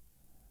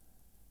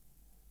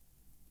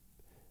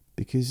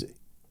 Because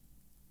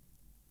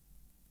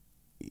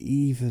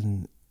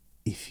even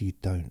if you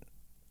don't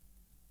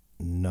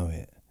know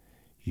it,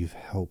 you've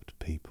helped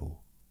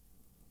people.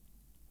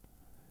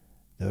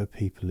 There are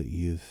people that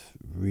you've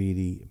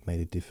really made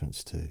a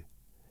difference to.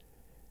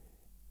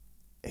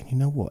 And you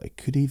know what? It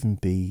could even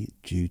be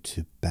due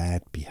to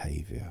bad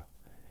behaviour.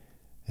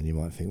 And you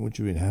might think, what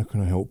do you mean? How can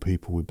I help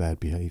people with bad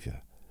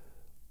behaviour?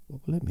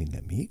 Well, let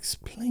me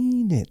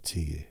explain it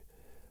to you.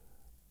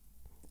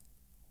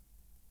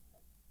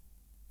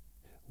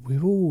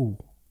 We're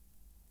all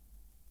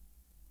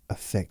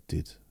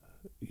affected.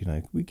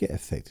 We get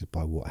affected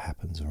by what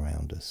happens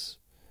around us.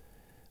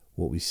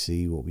 What we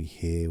see, what we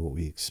hear, what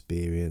we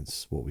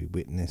experience, what we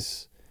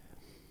witness.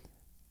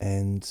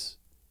 And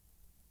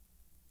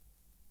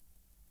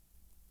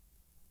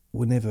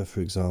whenever,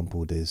 for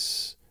example,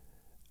 there's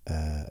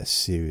a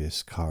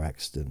serious car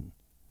accident,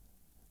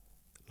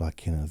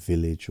 like in a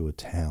village or a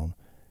town,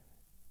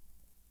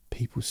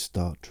 people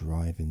start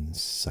driving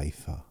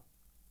safer.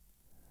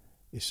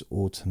 It's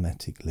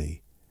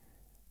automatically,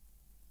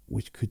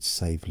 which could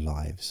save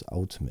lives,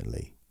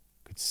 ultimately,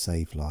 could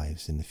save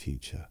lives in the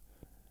future.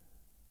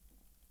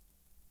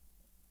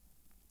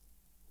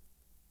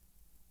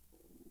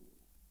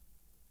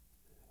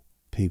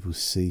 people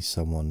see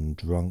someone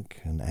drunk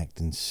and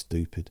acting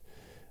stupid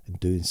and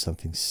doing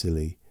something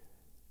silly,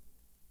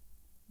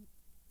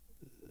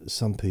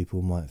 some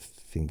people might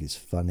think it's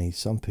funny.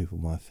 Some people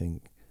might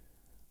think,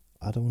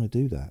 I don't want to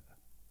do that.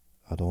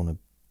 I don't want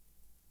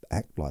to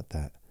act like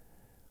that.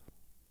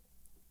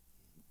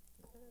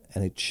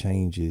 And it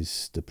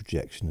changes the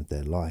projection of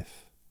their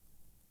life.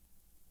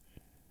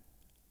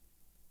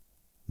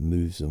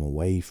 Moves them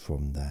away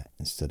from that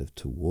instead of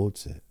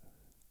towards it.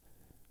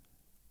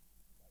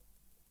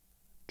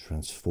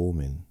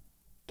 Transforming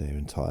their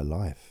entire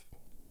life.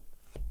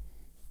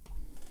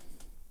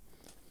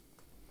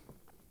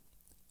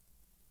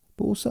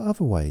 But also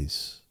other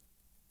ways.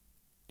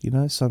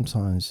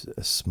 Sometimes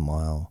a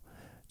smile,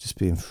 just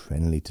being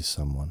friendly to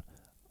someone,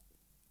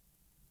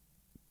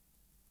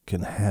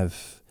 can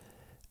have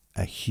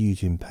a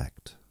huge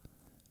impact.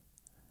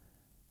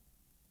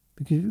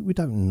 Because we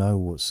don't know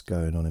what's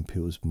going on in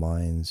people's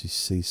minds. You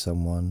see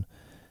someone,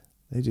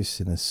 they're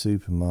just in a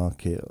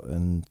supermarket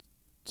and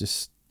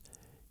just,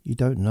 you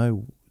don't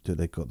know that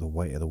they've got the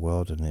weight of the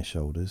world on their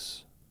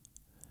shoulders.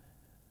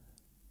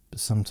 But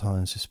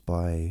sometimes just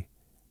by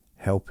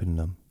helping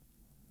them,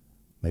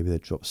 maybe they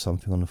drop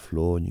something on the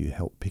floor and you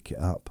help pick it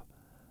up,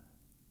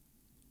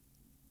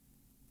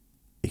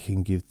 it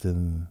can give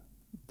them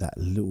that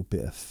little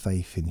bit of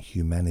faith in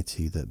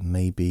humanity that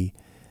maybe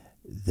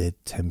they're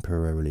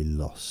temporarily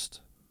lost.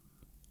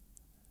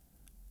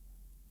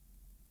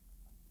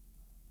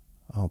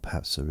 Oh,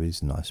 perhaps there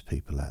is nice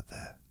people out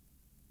there.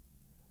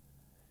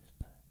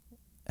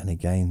 And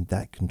again,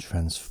 that can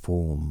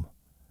transform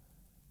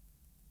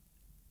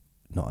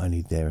not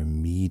only their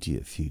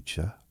immediate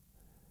future,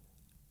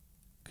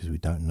 because we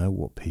don't know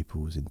what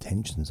people's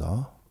intentions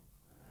are,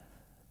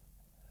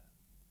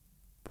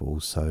 but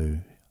also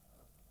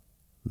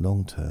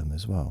long term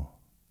as well.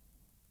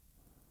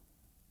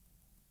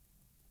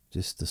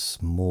 Just the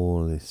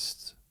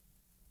smallest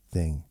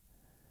thing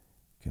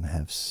can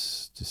have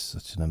just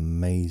such an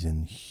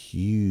amazing,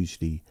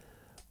 hugely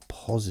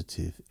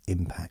positive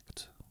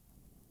impact.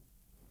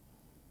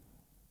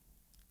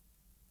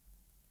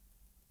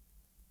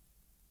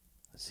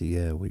 So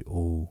yeah, we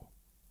all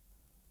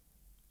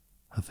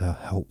have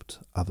helped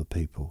other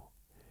people,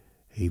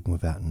 even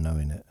without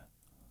knowing it.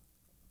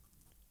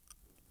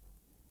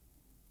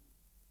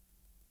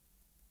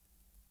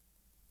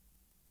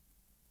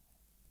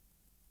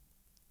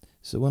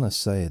 So when I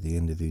say at the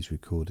end of these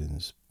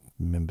recordings,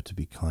 remember to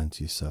be kind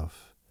to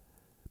yourself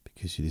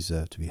because you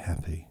deserve to be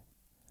happy,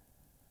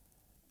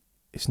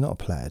 it's not a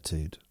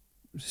platitude.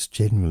 It's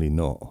generally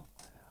not.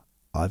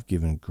 I've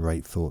given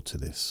great thought to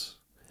this,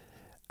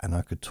 and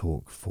I could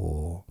talk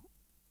for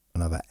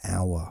another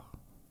hour,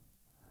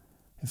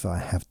 if I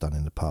have done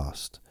in the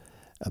past,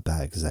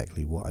 about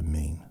exactly what I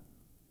mean.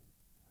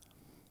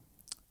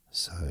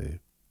 So,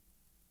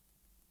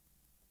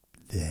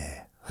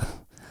 there.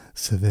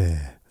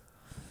 There.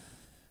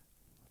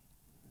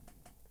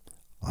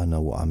 I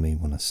know what I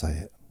mean when I say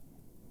it.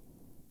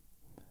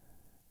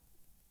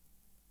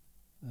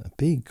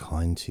 Being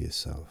kind to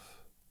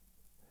yourself,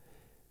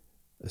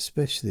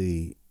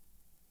 especially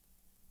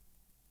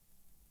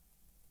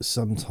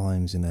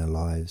sometimes in our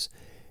lives,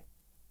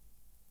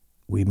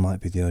 we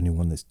might be the only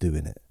one that's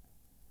doing it.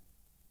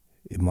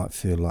 It might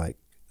feel like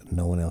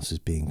no one else is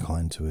being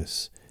kind to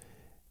us.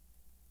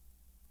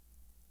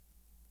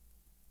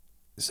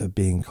 So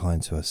being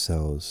kind to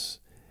ourselves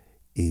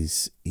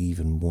is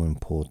even more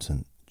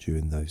important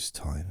during those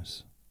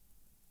times.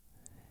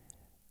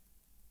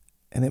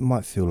 And it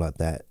might feel like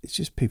that. It's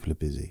just people are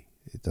busy.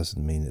 It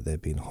doesn't mean that they're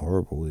being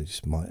horrible. They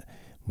just might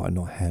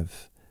not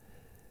have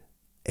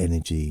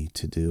energy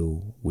to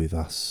deal with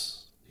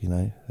us,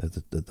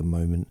 at the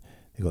moment.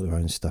 They've got their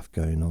own stuff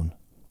going on.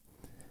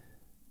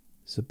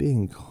 So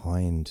being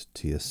kind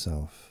to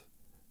yourself,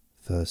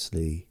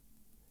 firstly,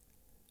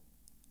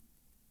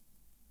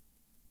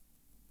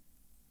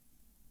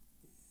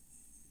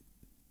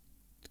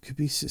 it could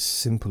be as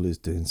simple as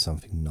doing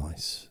something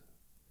nice,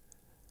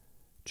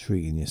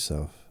 treating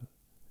yourself.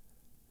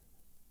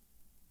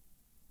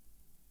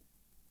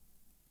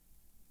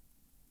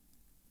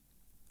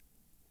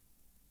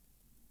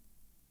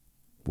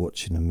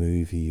 Watching a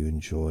movie you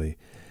enjoy,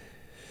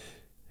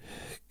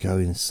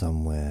 going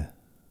somewhere,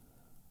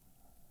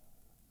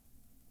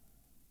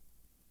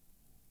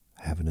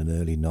 having an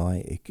early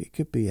night. It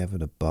could be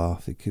having a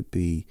bath. It could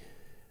be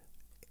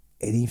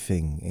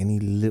anything, any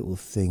little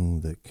thing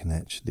that can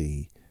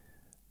actually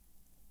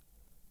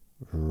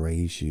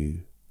raise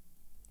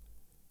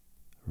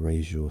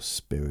your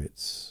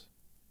spirits,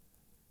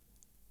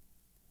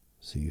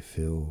 so you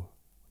feel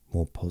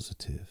more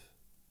positive.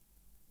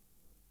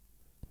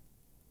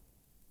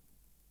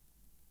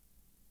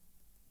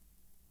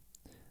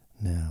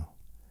 Now,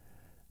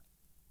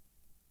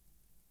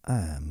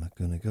 I'm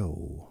gonna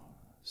go.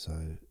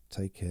 So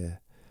take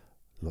care.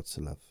 Lots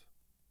of love.